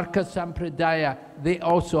Nimbarka Sampradaya, they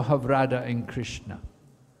also have Radha and Krishna.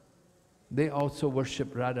 They also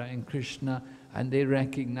worship Radha and Krishna, and they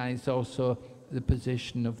recognize also the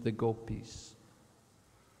position of the gopis.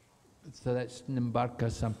 So that's Nimbarka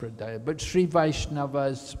Sampradaya. But Sri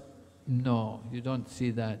Vaishnavas, no, you don't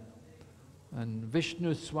see that. And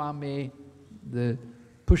Vishnu Swami, the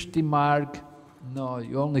Pushti Marg, no,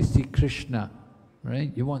 you only see Krishna,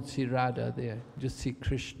 right? You won't see Radha there, you just see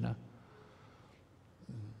Krishna.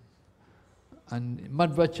 And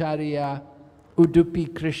Madhvacharya,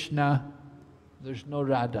 Udupi Krishna, there's no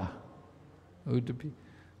Radha. Udupi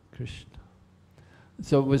Krishna.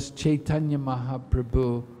 So it was Chaitanya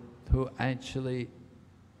Mahaprabhu who actually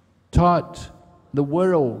taught the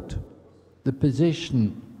world the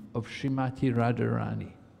position of Srimati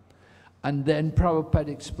Radharani. And then Prabhupada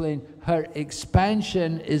explained her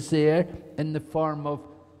expansion is there in the form of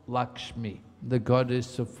Lakshmi, the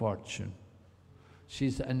goddess of fortune.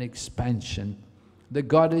 She's an expansion. The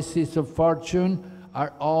goddesses of fortune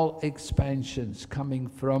are all expansions coming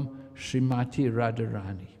from Srimati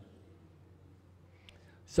Radharani.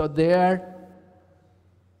 So they're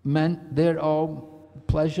all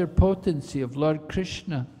pleasure potency of Lord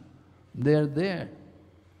Krishna. They're there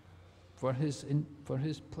for his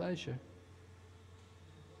pleasure.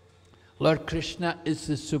 Lord Krishna is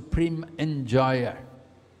the supreme enjoyer.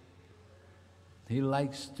 He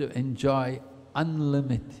likes to enjoy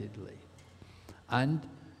unlimitedly. And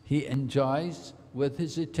he enjoys with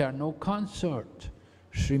his eternal consort,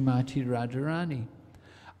 Srimati Radharani.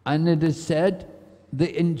 And it is said,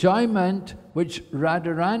 the enjoyment which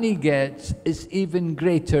Radharani gets is even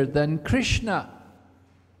greater than Krishna.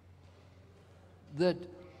 That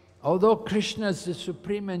although Krishna is the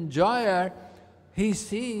supreme enjoyer, he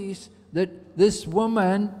sees that this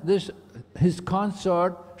woman, his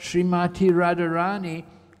consort, Srimati Radharani,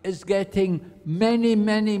 is getting many,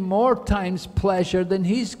 many more times pleasure than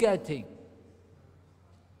he's getting.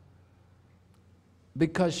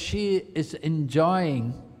 Because she is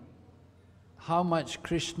enjoying how much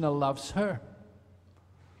Krishna loves her.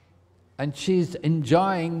 And she's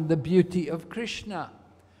enjoying the beauty of Krishna.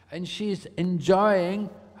 And she's enjoying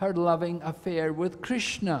her loving affair with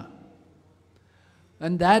Krishna.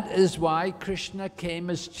 And that is why Krishna came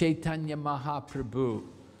as Chaitanya Mahaprabhu.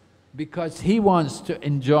 Because he wants to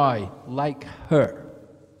enjoy like her.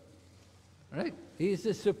 Right? He's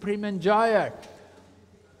the supreme enjoyer.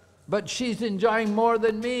 But she's enjoying more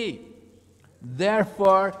than me.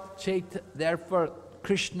 Therefore,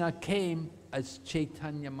 Krishna came as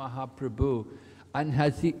Chaitanya Mahaprabhu. And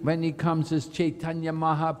when he comes as Chaitanya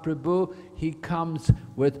Mahaprabhu, he comes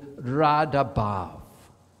with Radha Bhav,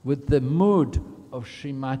 with the mood of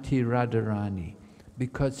Srimati Radharani,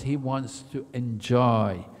 because he wants to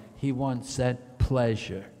enjoy, he wants that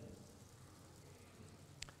pleasure.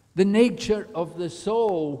 The nature of the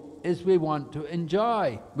soul is we want to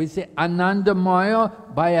enjoy. We say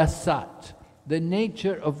Anandamaya Bayasat. The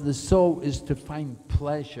nature of the soul is to find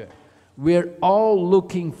pleasure. We're all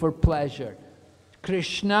looking for pleasure.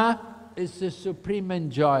 Krishna is the supreme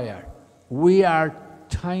enjoyer. We are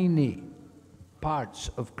tiny parts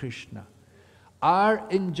of Krishna. Our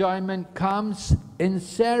enjoyment comes in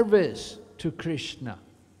service to Krishna.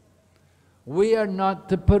 We are not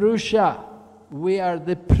the Purusha, we are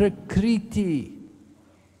the Prakriti.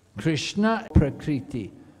 Krishna,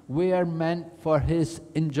 Prakriti. We are meant for his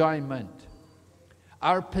enjoyment.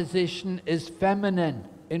 Our position is feminine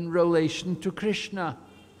in relation to Krishna.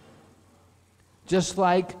 Just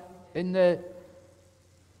like in the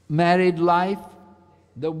married life,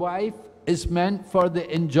 the wife is meant for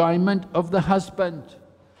the enjoyment of the husband.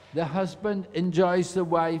 The husband enjoys the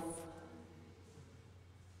wife.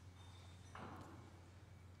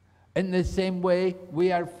 In the same way,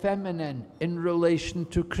 we are feminine in relation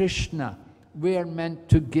to Krishna. We are meant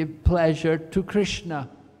to give pleasure to Krishna.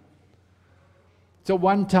 So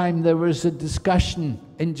one time there was a discussion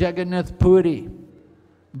in Jagannath Puri.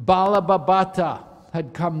 Balabhabata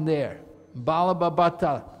had come there.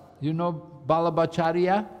 Balabhabata, you know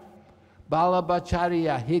Balabhacharya?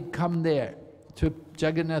 Balabhacharya, he'd come there to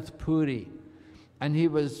Jagannath Puri. And he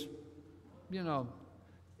was, you know,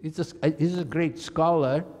 he's a great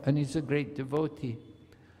scholar and he's a great devotee.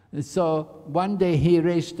 And so one day he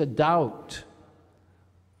raised a doubt.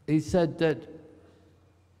 He said that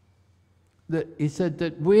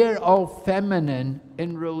we're all feminine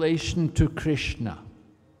in relation to Krishna.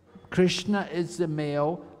 Krishna is the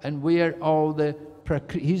male and we are all the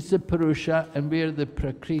Prakriti. He's the Purusha and we are the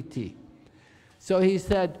Prakriti. So he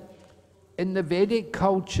said, in the Vedic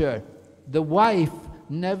culture, the wife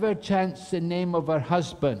never chants the name of her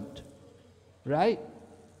husband, right?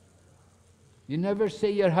 You never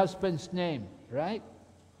say your husband's name, right?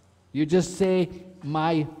 You just say,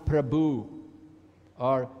 my Prabhu,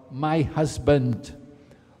 or my husband,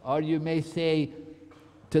 or you may say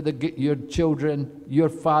to your children, your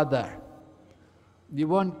father. You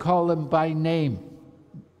won't call him by name.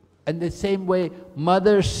 In the same way,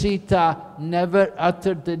 Mother Sita never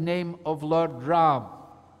uttered the name of Lord Ram,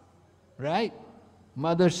 right?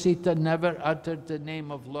 Mother Sita never uttered the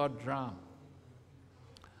name of Lord Ram.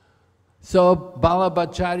 So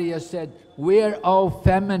Balabhacharya said, we're all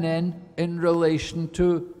feminine in relation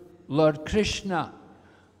to Lord Krishna,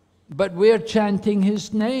 but we're chanting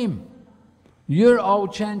his name. You're all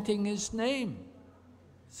chanting his name.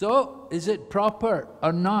 So, is it proper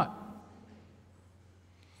or not?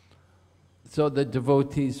 So the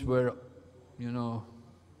devotees were, you know,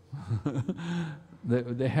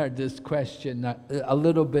 they heard this question, a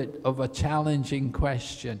little bit of a challenging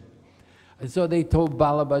question. And so they told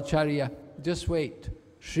Balabhacharya, just wait,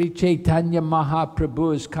 Sri Chaitanya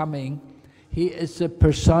Mahaprabhu is coming. He is the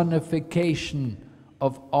personification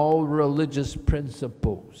of all religious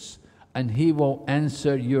principles, and he will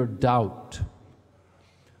answer your doubt.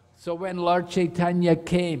 So when Lord Chaitanya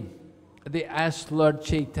came, they asked Lord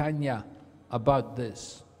Chaitanya about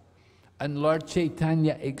this. And Lord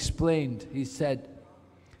Chaitanya explained, he said,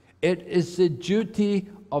 it is the duty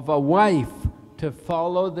of a wife to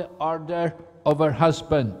follow the order of her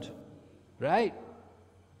husband, right?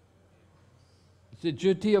 It's the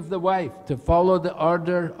duty of the wife to follow the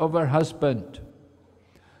order of her husband.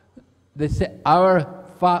 They say, our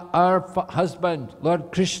husband,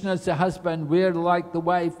 Lord Krishna is the husband, we're like the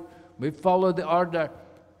wife, we follow the order.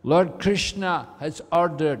 Lord Krishna has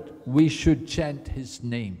ordered we should chant his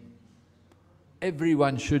name.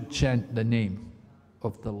 Everyone should chant the name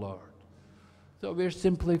of the Lord. So we're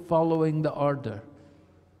simply following the order.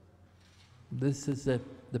 This is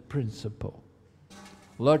the principle.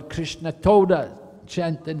 Lord Krishna told us,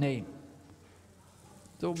 chant the name.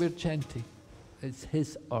 So we're chanting. It's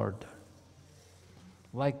his order.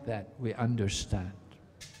 Like that, we understand.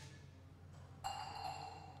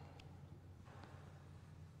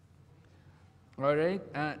 All right?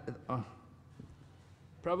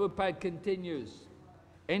 Prabhupada continues.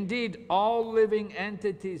 Indeed, all living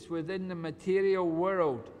entities within the material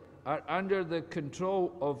world are under the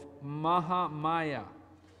control of Mahamaya,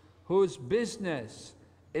 whose business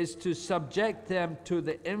is to subject them to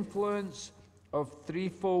the influence of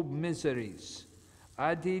threefold miseries: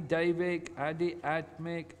 Adi Daivik, Adi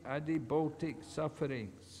Atmik, Adi Bhautik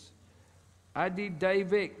sufferings. Adi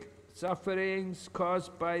Daivik, sufferings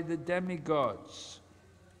caused by the demigods,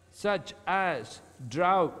 such as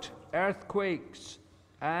drought, earthquakes,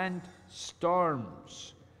 and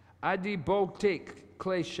storms. Adi Bhautik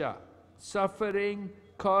klesha, suffering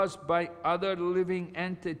caused by other living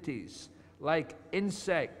entities, like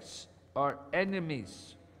insects or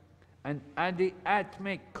enemies. And Adi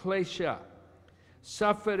Atmik klesha,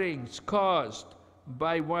 sufferings caused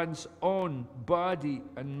by one's own body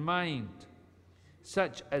and mind,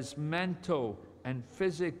 such as mental and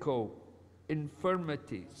physical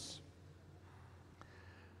infirmities.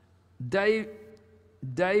 Daiva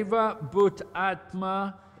Bhut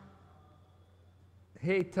Atma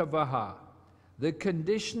Hetavaha, the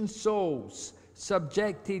conditioned souls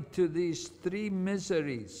subjected to these three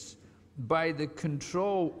miseries by the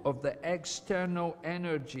control of the external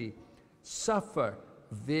energy suffer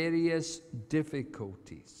various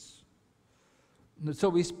difficulties. So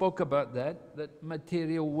we spoke about that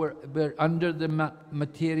material, we're under the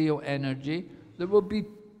material energy, there will be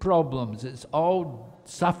problems. It's all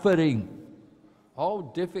suffering, all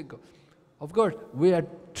difficult. Of course, we are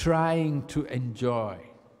trying to enjoy,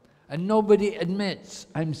 and nobody admits,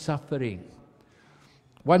 I'm suffering.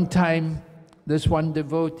 One time, this one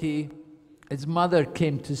devotee, his mother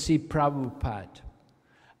came to see Prabhupada,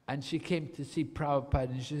 and she came to see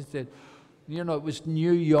Prabhupada, and she said, you know, it was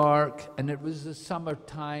New York, and it was the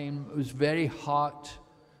summertime, it was very hot,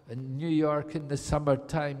 and New York in the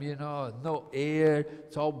summertime, you know, no air,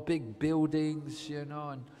 it's all big buildings, you know,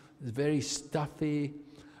 and it's very stuffy.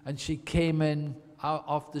 And she came in out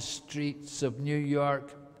off the streets of New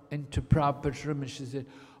York into Prabhupada's room, and she said,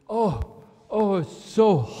 oh, it's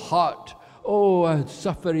so hot, oh, I'm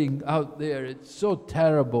suffering out there, it's so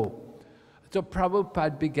terrible. So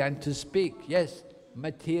Prabhupada began to speak, yes,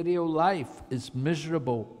 material life is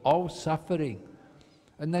miserable, all suffering.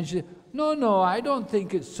 And then she said, no, I don't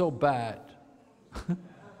think it's so bad.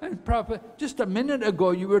 And Prabhupada, just a minute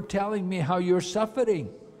ago you were telling me how you're suffering.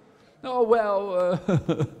 Oh, well,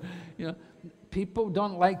 you know, people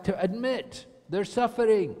don't like to admit They're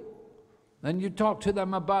suffering. And you talk to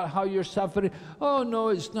them about how you're suffering. Oh no,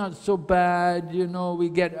 it's not so bad, you know, we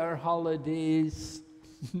get our holidays.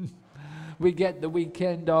 We get the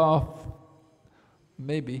weekend off.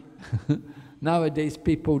 Maybe. Nowadays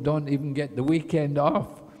people don't even get the weekend off.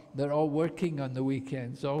 They're all working on the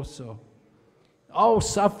weekends also. All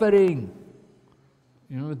suffering.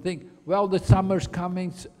 You know, think, well, the summer's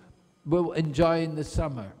coming, we'll enjoy in the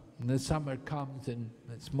summer. And the summer comes and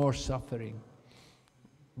it's more suffering.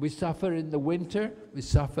 We suffer in the winter, we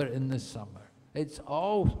suffer in the summer. It's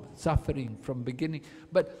all suffering from beginning.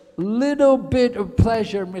 But little bit of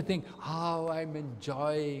pleasure, and we think, oh, I'm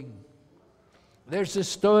enjoying. There's a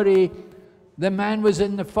story, the man was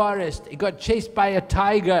in the forest, he got chased by a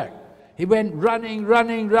tiger. He went running,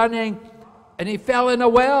 running, running, and he fell in a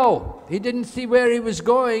well. He didn't see where he was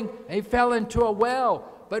going, he fell into a well.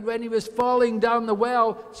 But when he was falling down the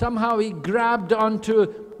well, somehow he grabbed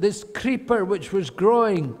onto this creeper which was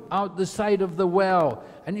growing out the side of the well.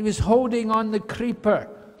 And he was holding on the creeper.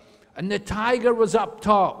 And the tiger was up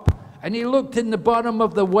top. And he looked in the bottom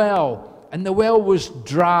of the well. And the well was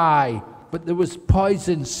dry. But there was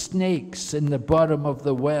poison snakes in the bottom of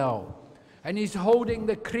the well. And he's holding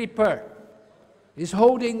the creeper. He's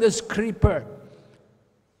holding this creeper.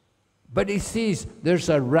 But he sees there's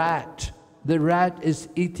a rat. The rat is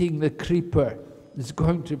eating the creeper. It's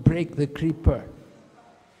going to break the creeper.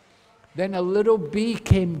 Then a little bee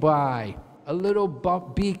came by. A little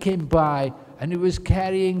bee came by, and it was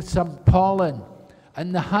carrying some pollen.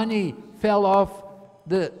 And the honey fell off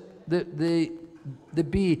the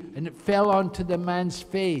bee, and it fell onto the man's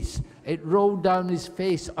face. It rolled down his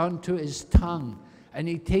face onto his tongue. And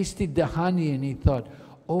he tasted the honey, and he thought,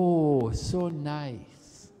 oh, so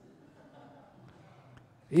nice.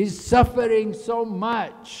 He's suffering so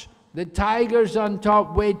much. The tiger's on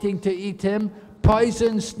top waiting to eat him.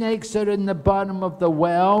 Poison snakes are in the bottom of the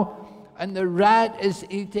well. And the rat is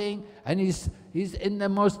eating, and he's in the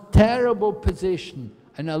most terrible position.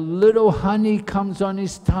 And a little honey comes on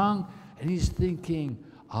his tongue, and he's thinking,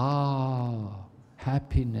 ah,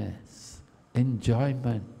 happiness,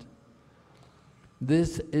 enjoyment.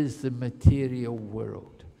 This is the material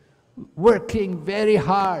world. Working very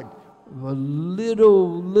hard.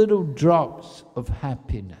 Little drops of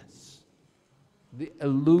happiness, the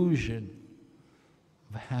illusion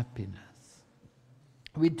of happiness.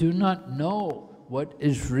 We do not know what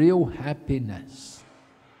is real happiness.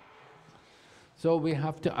 So we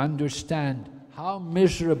have to understand how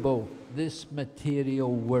miserable this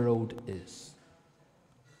material world is.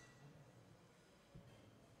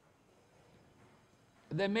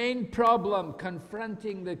 The main problem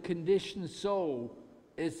confronting the conditioned soul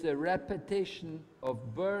is the repetition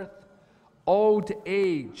of birth, old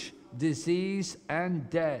age, disease, and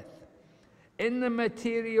death. In the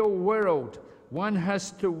material world, one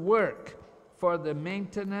has to work for the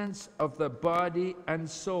maintenance of the body and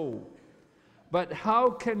soul. But how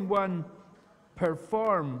can one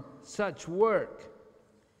perform such work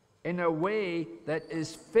in a way that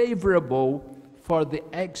is favorable for the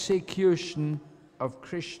execution of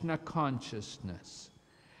Krishna consciousness?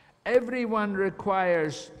 Everyone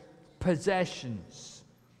requires possessions,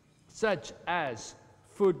 such as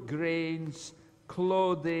food grains,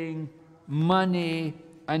 clothing, money,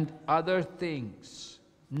 and other things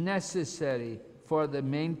necessary for the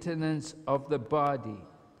maintenance of the body.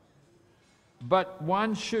 But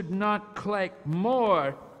one should not collect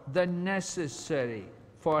more than necessary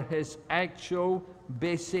for his actual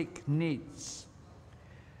basic needs.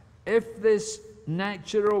 If this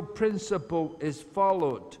natural principle is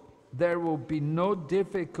followed, there will be no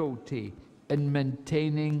difficulty in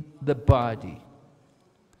maintaining the body.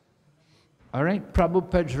 All right,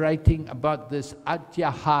 Prabhupada's writing about this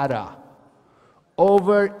atyahara,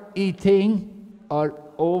 overeating or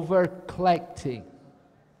over-collecting,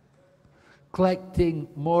 collecting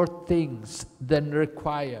more things than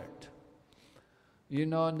required. You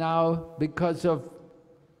know, now because of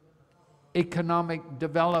economic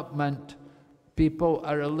development, people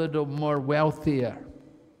are a little more wealthier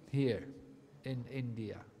here in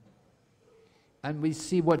India. And we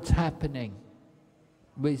see what's happening.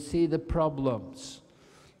 We see the problems.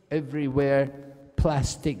 Everywhere,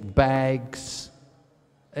 plastic bags.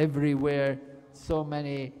 Everywhere, so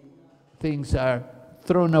many things are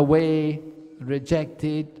thrown away,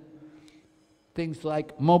 rejected. Things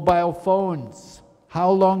like mobile phones.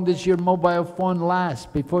 How long does your mobile phone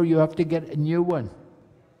last before you have to get a new one?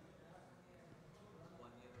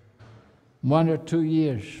 1 or 2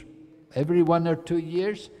 years. Every 1 or 2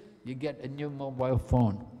 years, you get a new mobile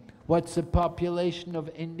phone. What's the population of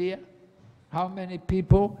India? How many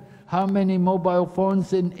people? How many mobile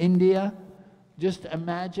phones in India? Just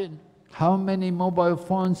imagine how many mobile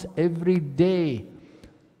phones every day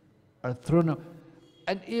are thrown away.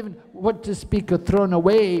 And even, what to speak of thrown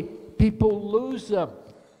away, people lose them.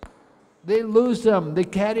 They lose them. They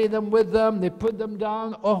carry them with them. They put them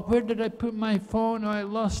down. Oh, where did I put my phone? Oh, I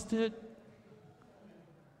lost it.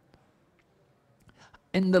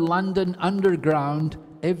 In the London Underground,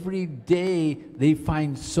 every day they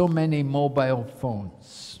find so many mobile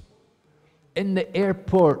phones. In the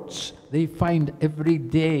airports, they find every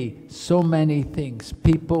day so many things.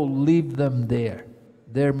 People leave them there.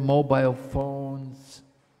 Their mobile phones.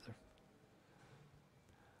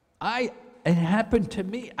 It happened to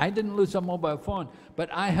me. I didn't lose a mobile phone, but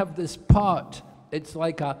I have this pot. It's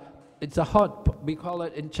like it's a hot, we call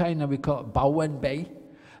it in China, we call it bao wen bei.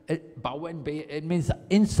 It means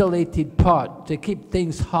insulated pot to keep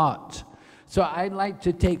things hot. So I like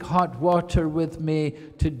to take hot water with me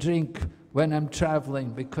to drink when I'm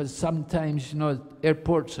traveling, because sometimes, you know,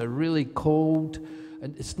 airports are really cold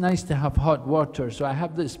and it's nice to have hot water. So I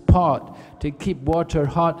have this pot to keep water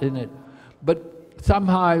hot in it. But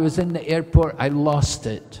somehow I was in the airport, I lost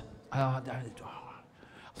it. I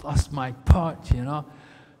lost my pot, you know.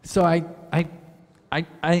 So I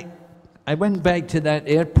went back to that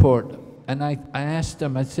airport and I asked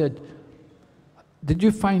them, I said, did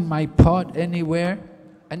you find my pot anywhere?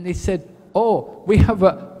 And they said, oh, we have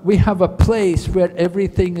a place where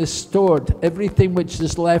everything is stored, everything which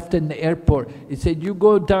is left in the airport. He said, you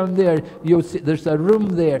go down there, you'll see, there's a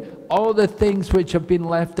room there, all the things which have been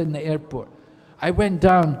left in the airport. I went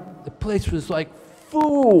down, the place was like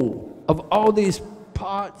full of all these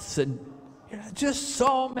pots and, you know, just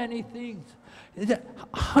so many things.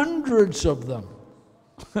 Hundreds of them.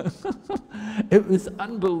 It was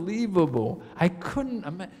unbelievable. I couldn't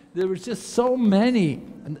imagine. There was just so many.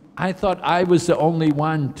 And I thought I was the only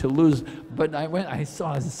one to lose, but I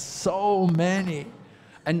saw so many.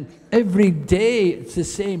 And every day it's the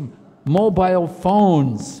same. Mobile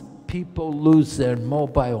phones. People lose their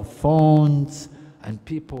mobile phones and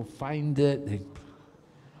people find it.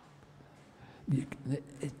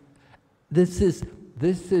 This is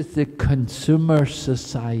the consumer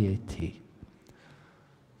society.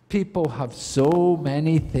 People have so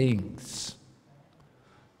many things.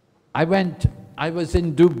 I was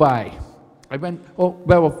in Dubai.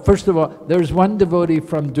 First of all, there's one devotee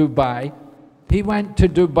from Dubai. He went to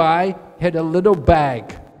Dubai, had a little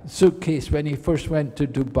bag, suitcase when he first went to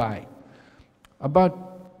Dubai.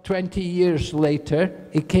 About 20 years later,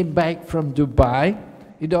 he came back from Dubai.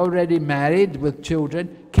 He'd already married with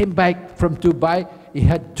children, came back from Dubai, he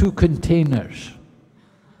had 2 containers.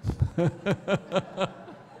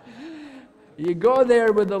 You go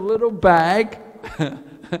there with a little bag,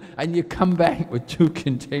 and you come back with 2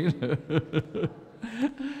 containers.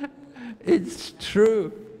 It's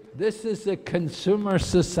true. This is a consumer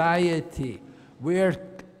society where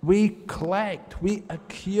we collect, we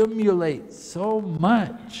accumulate so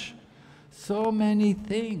much, so many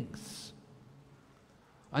things.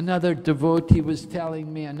 Another devotee was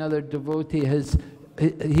telling me,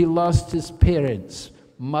 he lost his parents.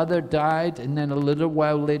 Mother died, and then a little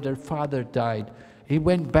while later, father died. He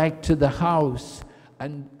went back to the house,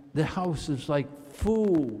 and the house was like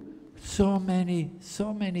full. So many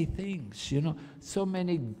things, you know, so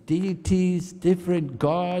many deities, different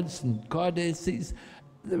gods and goddesses.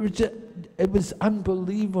 It was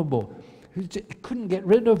unbelievable. He couldn't get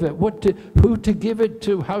rid of it. Who to give it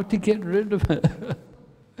to, how to get rid of it.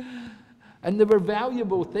 And they were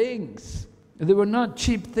valuable things. They were not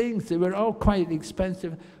cheap things, they were all quite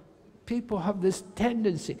expensive. People have this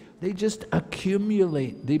tendency, they just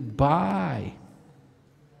accumulate, they buy.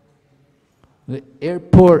 The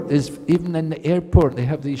airport is, even in the airport, they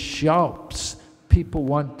have these shops.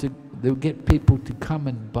 They'll get people to come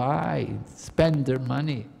and buy, spend their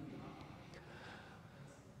money.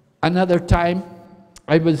 Another time,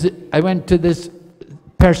 I went to this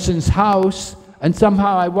person's house, and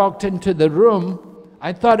somehow I walked into the room.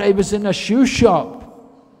 I thought I was in a shoe shop.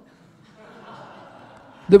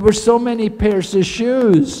 There were so many pairs of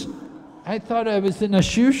shoes. I thought I was in a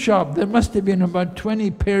shoe shop. There must have been about 20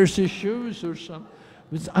 pairs of shoes or something.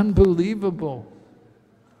 It was unbelievable.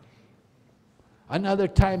 Another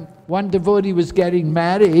time, one devotee was getting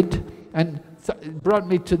married and brought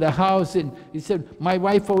me to the house, and he said, my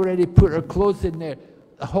wife already put her clothes in there.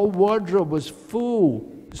 The whole wardrobe was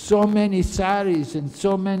full. So many saris and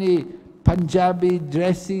so many Punjabi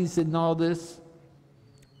dresses and all this.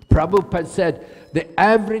 Prabhupada said, the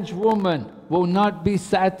average woman will not be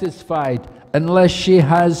satisfied unless she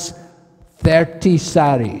has 30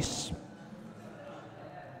 saris.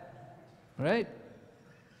 Right?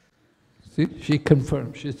 See, she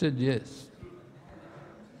confirmed. She said yes.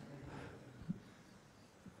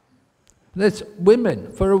 That's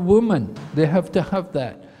women. For a woman, they have to have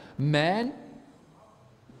that. Men,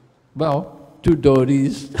 well, 2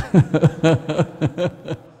 dhotis.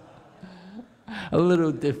 A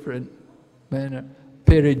little different. Men, a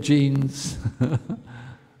pair of jeans.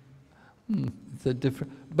 It's a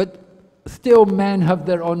different. But still, men have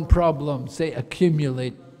their own problems. They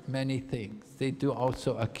accumulate many things. They do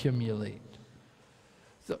also accumulate.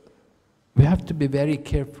 So we have to be very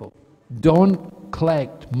careful. Don't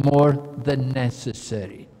collect more than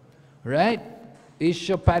necessary. Right?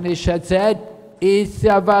 Ishopanishad said,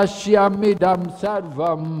 Isyavashyamidam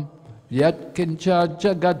sarvam yat kincha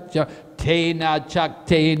jagatya tena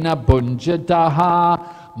chaktena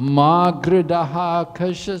bunjadaha magridaha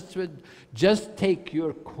kashasvid. Just take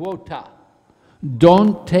your quota.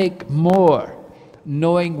 Don't take more,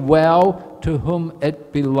 knowing well to whom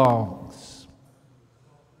it belongs.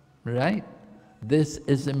 Right? This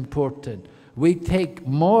is important. We take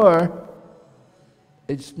more,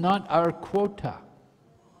 it's not our quota.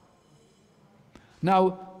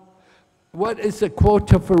 Now, what is a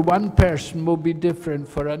quota for one person will be different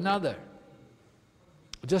for another.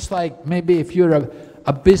 Just like maybe if you're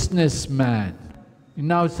a businessman,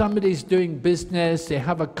 now somebody's doing business, they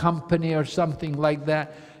have a company or something like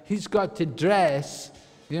that, he's got to dress,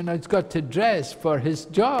 he's got to dress for his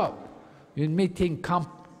job. In meeting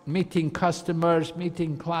customers,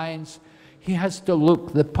 meeting clients, he has to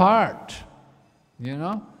look the part,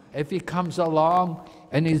 If he comes along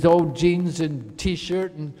in his old jeans and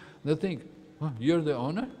t-shirt, and they think, oh, you're the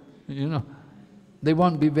owner? They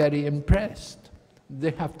won't be very impressed.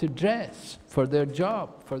 They have to dress for their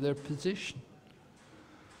job, for their position.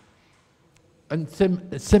 And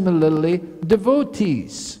similarly,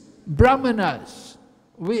 devotees, brahmanas,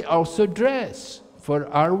 we also dress for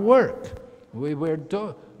our work. We wear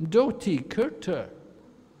dhoti, kurta.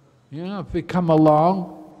 If we come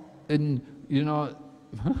along in,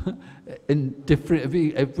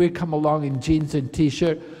 if we come along in jeans and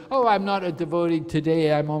t-shirt, oh, I'm not a devotee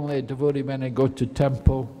today, I'm only a devotee when I go to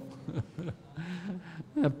temple.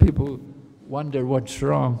 People wonder what's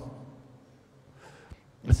wrong.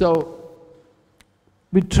 So,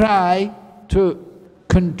 we try to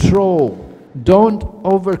control, don't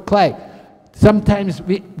overcollect. Sometimes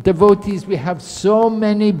devotees, we have so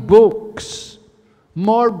many books,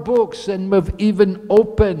 more books than we've even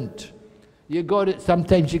opened.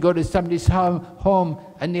 Sometimes you go to somebody's home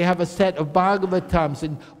and they have a set of Bhagavatams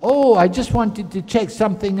and, oh, I just wanted to check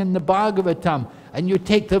something in the Bhagavatam. And you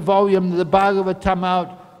take the volume of the Bhagavatam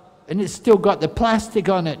out and it's still got the plastic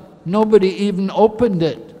on it. Nobody even opened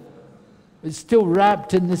it. It's still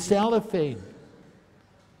wrapped in the cellophane.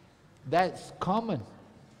 That's common.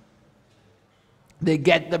 They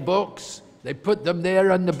get the books, they put them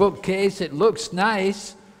there on the bookcase, it looks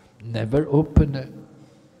nice, never open it.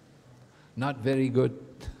 Not very good.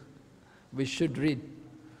 We should read.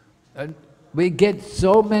 And we get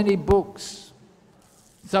so many books.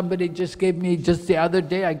 Somebody just gave me, just the other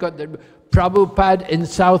day, I got the Prabhupada in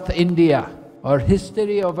South India, or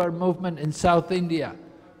History of Our Movement in South India.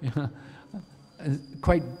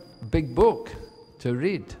 Quite big book to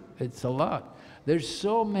read. It's a lot. There's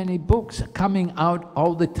so many books coming out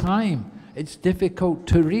all the time. It's difficult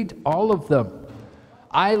to read all of them.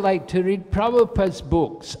 I like to read Prabhupada's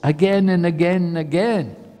books again and again and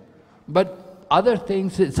again. But other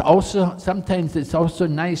things, sometimes it's also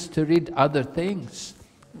nice to read other things,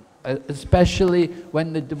 especially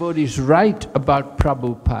when the devotees write about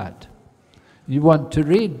Prabhupada. You want to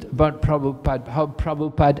read about Prabhupada, how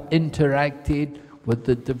Prabhupada interacted with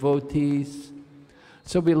the devotees.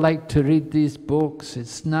 So we like to read these books,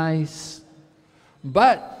 it's nice.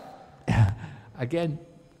 But, again,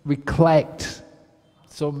 we collect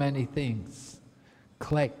so many things,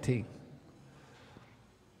 collecting.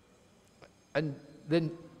 And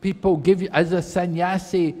then people give you, as a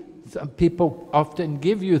sannyasi, some people often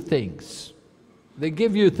give you things. They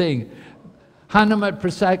give you things. Hanumat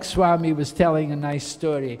Prasad Swami was telling a nice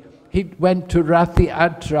story. He went to Rath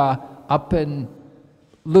Yatra up in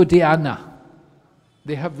Ludhiana.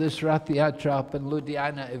 They have this Rath Yatra up in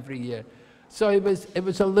Ludhiana every year. So it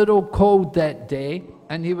was a little cold that day,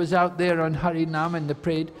 and he was out there on Harinam and the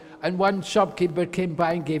prayed, and one shopkeeper came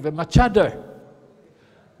by and gave him a chadar.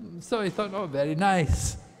 So he thought, oh, very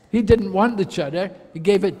nice. He didn't want the chadar, he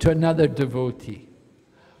gave it to another devotee.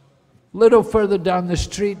 Little further down the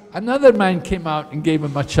street, another man came out and gave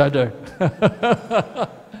him a chadar.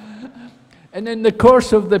 And in the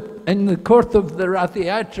course of the Rath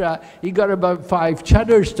Yatra, he got about 5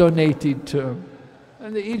 chadars donated to him.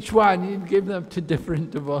 And each one, he'd give them to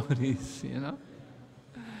different devotees, you know.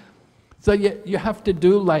 So you have to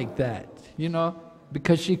do like that, you know.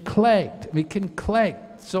 because you collect. We can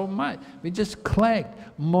collect so much. We just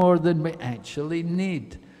collect more than we actually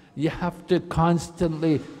need. You have to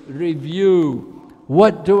constantly review.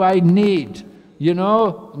 What do I need? You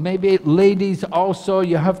know, maybe ladies also,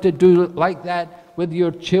 you have to do like that with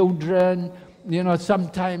your children. You know,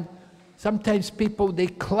 sometimes people, they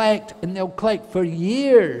collect, and they'll collect for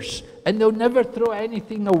years, and they'll never throw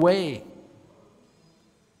anything away.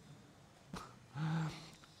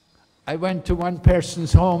 I went to one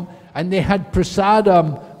person's home, and they had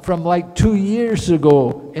prasadam from like 2 years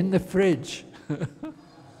ago in the fridge.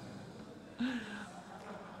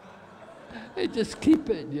 They just keep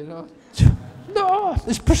it, you know. No,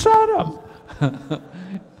 it's prasadam.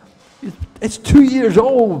 It's 2 years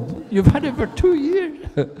old. You've had it for 2 years.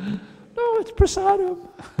 No, it's prasadam.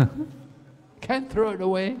 Can't throw it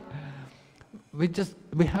away.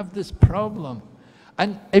 We have this problem.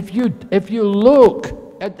 And if you look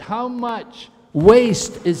at how much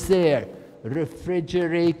waste is there,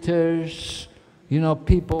 refrigerators, you know,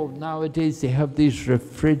 people nowadays, they have these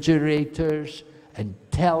refrigerators and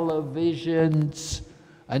televisions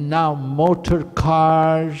and now motor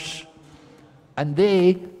cars, and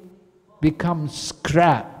they become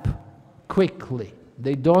scrap quickly.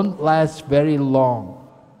 They don't last very long.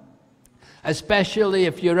 Especially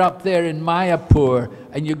if you're up there in Mayapur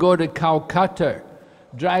and you go to Calcutta,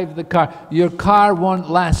 drive the car. Your car won't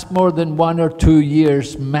last more than 1 or 2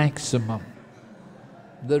 years maximum.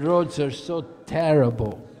 The roads are so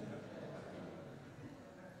terrible.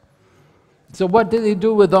 So what do they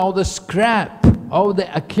do with all the scrap, all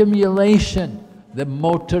the accumulation? The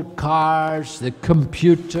motor cars, the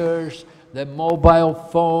computers, the mobile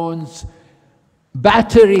phones,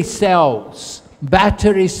 battery cells.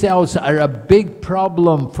 Battery cells are a big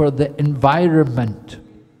problem for the environment.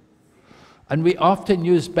 And we often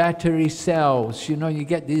use battery cells. You know, you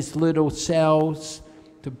get these little cells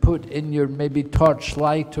to put in your maybe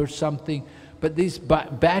torchlight or something. But these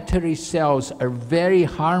battery cells are very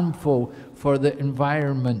harmful for the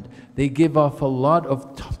environment. They give off a lot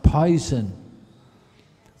of poison.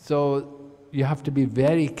 So you have to be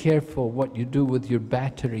very careful what you do with your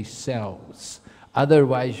battery cells.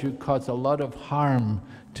 Otherwise, you cause a lot of harm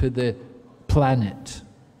to the planet.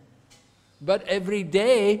 But every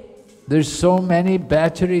day, there's so many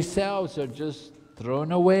battery cells are just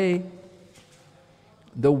thrown away.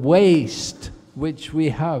 The waste which we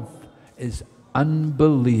have is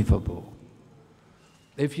unbelievable.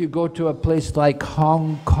 If you go to a place like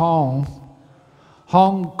Hong Kong,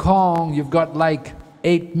 you've got like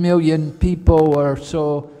 8 million people or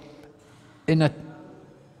so in a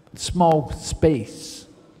small space,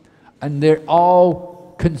 and they're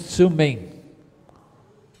all consuming,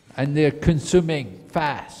 and they're consuming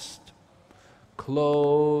fast.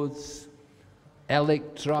 Clothes,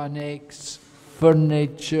 electronics,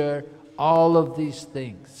 furniture, all of these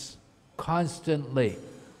things. Constantly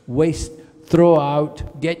waste, throw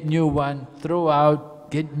out, get new one, throw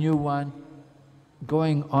out, get new one,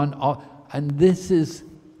 going on all. And this is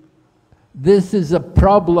a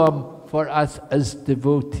problem for us as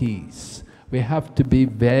devotees. We have to be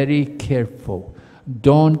very careful.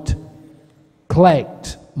 Don't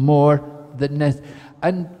collect more than necessary.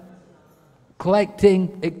 And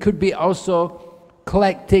collecting, it could be also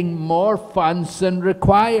collecting more funds than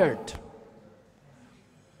required.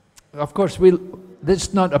 Of course, this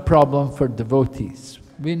is not a problem for devotees.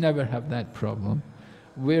 We never have that problem.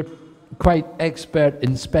 We're quite expert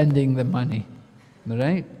in spending the money,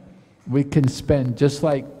 right? We can spend, just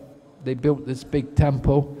like they built this big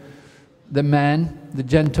temple. The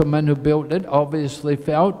gentleman who built it, obviously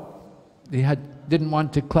felt he didn't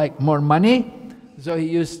want to collect more money, so he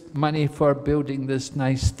used money for building this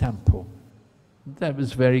nice temple. That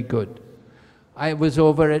was very good. I was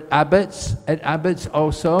over at Abbott's. At Abbott's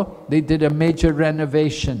also, they did a major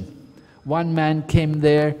renovation. One man came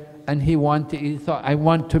there and he thought, I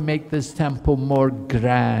want to make this temple more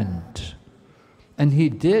grand. And he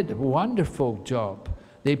did a wonderful job.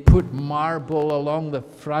 They put marble along the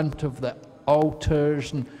front of the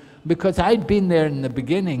altars. And because I'd been there in the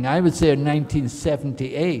beginning, I was there in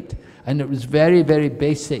 1978, and it was very, very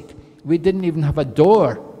basic. We didn't even have a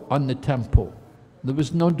door on the temple. There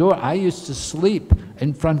was no door. I used to sleep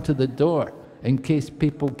in front of the door in case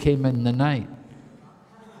people came in the night.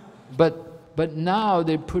 But now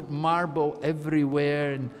they put marble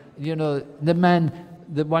everywhere, and you know,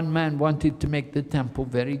 the one man wanted to make the temple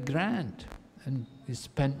very grand, and he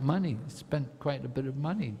spent money. He spent quite a bit of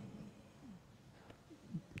money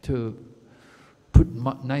to put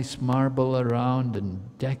nice marble around and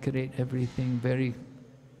decorate everything very,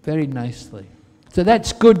 very nicely. So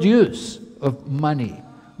that's good use of money.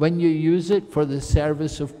 when you use it for the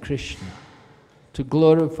service of Krishna, to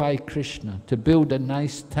glorify Krishna, to build a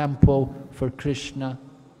nice temple for Krishna.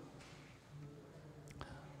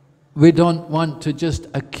 We don't want to just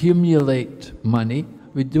accumulate money,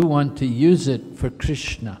 we do want to use it for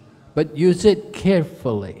Krishna, but use it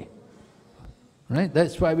carefully. Right?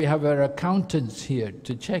 That's why we have our accountants here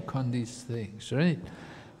to check on these things, right?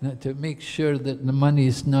 To make sure that the money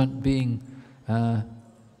is not being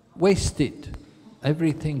wasted.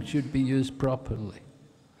 Everything should be used properly.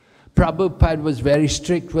 Prabhupada was very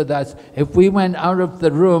strict with us. If we went out of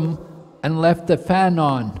the room and left the fan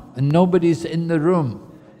on and nobody's in the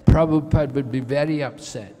room, Prabhupada would be very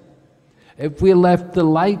upset. If we left the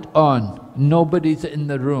light on, nobody's in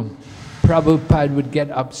the room, Prabhupada would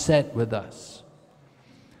get upset with us.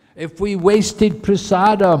 If we wasted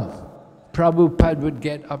prasadam, Prabhupada would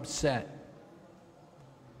get upset.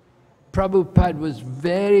 Prabhupada was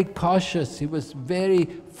very cautious, he was very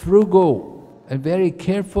frugal and very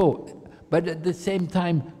careful, but at the same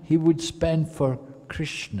time he would spend for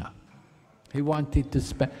Krishna. He wanted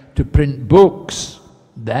to print books.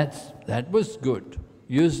 That was good.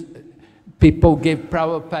 People gave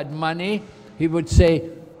Prabhupada money, he would say,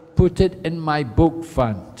 put it in my book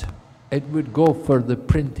fund. It would go for the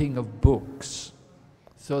printing of books,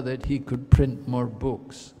 so that he could print more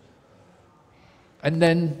books. And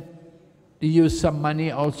then he used some money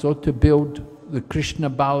also to build the Krishna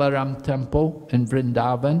Balaram temple in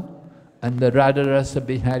Vrindavan and the Radharasa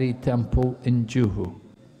Bihari temple in Juhu,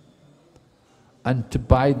 and to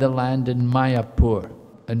buy the land in Mayapur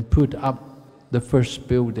and put up the first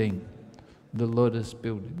building, the Lotus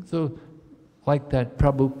building. So like that,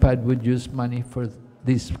 Prabhupada would use money for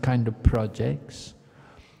these kind of projects.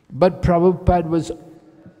 But Prabhupada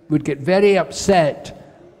would get very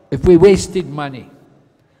upset if we wasted money.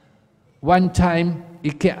 One time,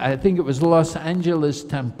 I think it was Los Angeles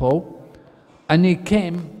temple, and he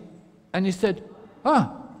came and he said,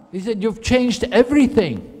 you've changed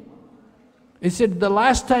everything. He said, the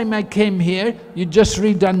last time I came here, you just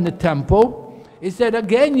redone the temple. He said,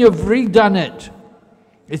 again, you've redone it.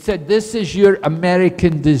 He said, this is your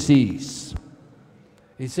American disease.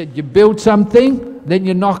 He said, you build something, then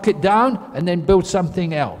you knock it down, and then build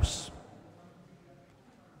something else.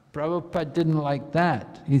 Prabhupada didn't like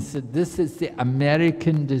that. He said, this is the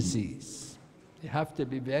American disease. You have to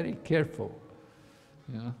be very careful.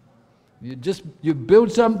 You know? You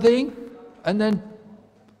build something, and then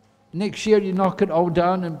next year you knock it all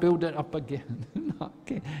down and build it up again.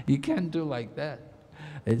 Okay. You can't do like that.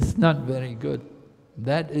 It's not very good.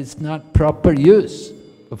 That is not proper use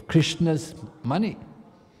of Krishna's money.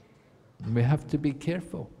 We have to be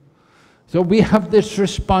careful. So we have this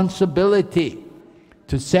responsibility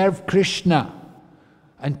to serve Krishna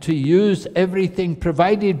and to use everything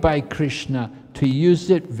provided by Krishna, to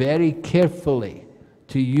use it very carefully,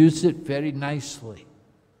 to use it very nicely.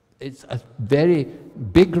 It's a very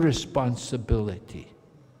big responsibility.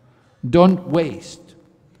 Don't waste.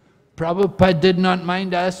 Prabhupada did not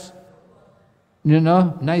mind us,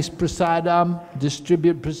 nice prasadam,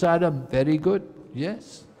 distribute prasadam, very good,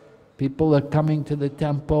 yes. People are coming to the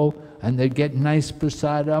temple and they get nice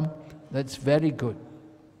prasadam, that's very good.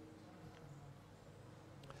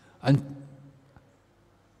 And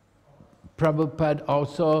Prabhupada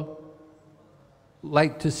also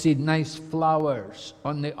liked to see nice flowers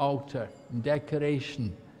on the altar,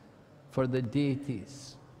 decoration for the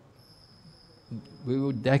deities. We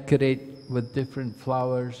would decorate with different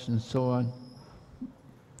flowers and so on.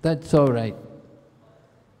 That's all right.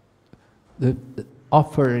 The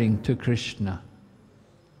offering to Krishna,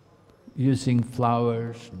 using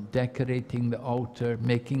flowers, decorating the altar,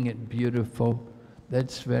 making it beautiful,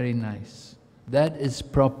 that's very nice. That is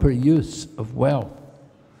proper use of wealth.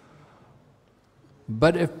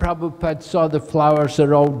 But if Prabhupada saw the flowers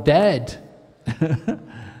are all dead,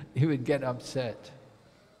 he would get upset.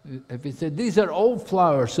 If he said, these are old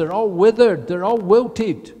flowers, they're all withered, they're all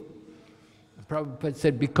wilted. Prabhupada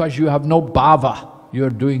said, because you have no bhava, you're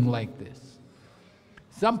doing like this.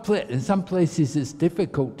 In some places it's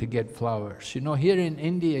difficult to get flowers. Here in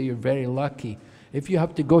India you're very lucky. If you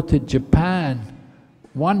have to go to Japan,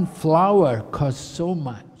 one flower costs so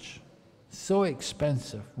much, so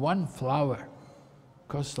expensive. One flower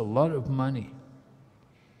costs a lot of money.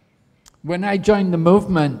 When I joined the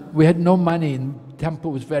movement, we had no money and the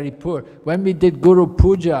temple was very poor. When we did Guru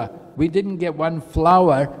Puja, we didn't get one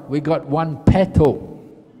flower, we got one petal.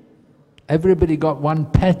 Everybody got one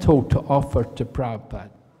petal to offer to Prabhupada.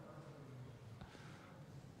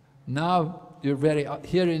 Now,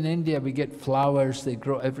 here in India we get flowers, they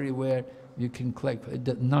grow everywhere, you can collect,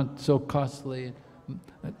 not so costly.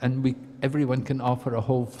 and everyone can offer a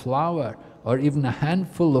whole flower or even a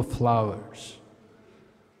handful of flowers.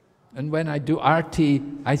 And when I do arti,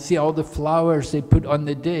 I see all the flowers they put on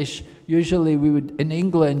the dish. Usually we would, in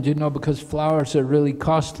England, you know, because flowers are really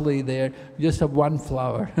costly there, you just have one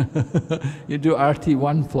flower. You do arti,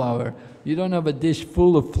 one flower. You don't have a dish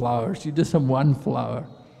full of flowers, you just have one flower.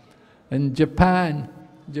 In Japan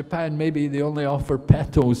maybe they only offer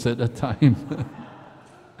petals at a time.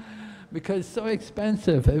 Because it's so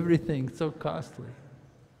expensive, everything's so costly.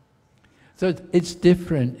 So it's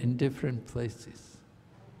different in different places.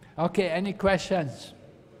 Okay, any questions?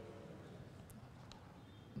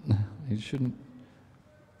 You shouldn't.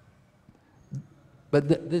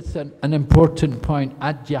 But this is an important point,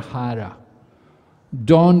 adyahara.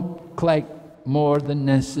 Don't collect more than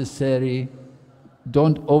necessary.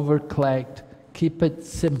 Don't over-collect. Keep it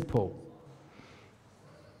simple.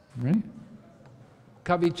 Right?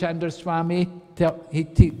 Kavi Chandra Swami,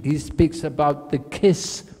 he speaks about the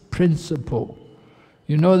KISS principle.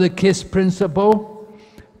 You know the KISS principle?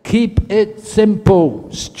 Keep it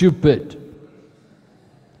simple, stupid.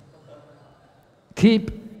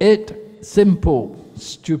 Keep it simple,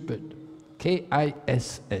 stupid.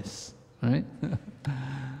 K-I-S-S, right?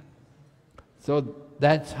 So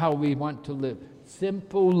that's how we want to live.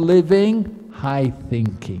 Simple living, high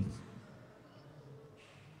thinking.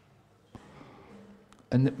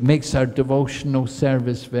 And it makes our devotional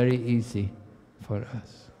service very easy for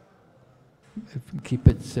us. If we keep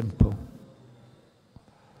it simple.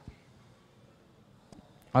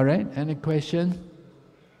 All right, any questions?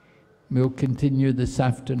 We'll continue this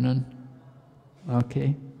afternoon.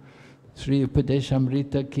 Okay. Sri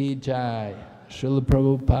Upadeshamrita ki jai. Srila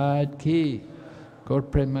Prabhupada ki. Gaur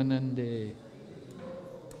Premanande.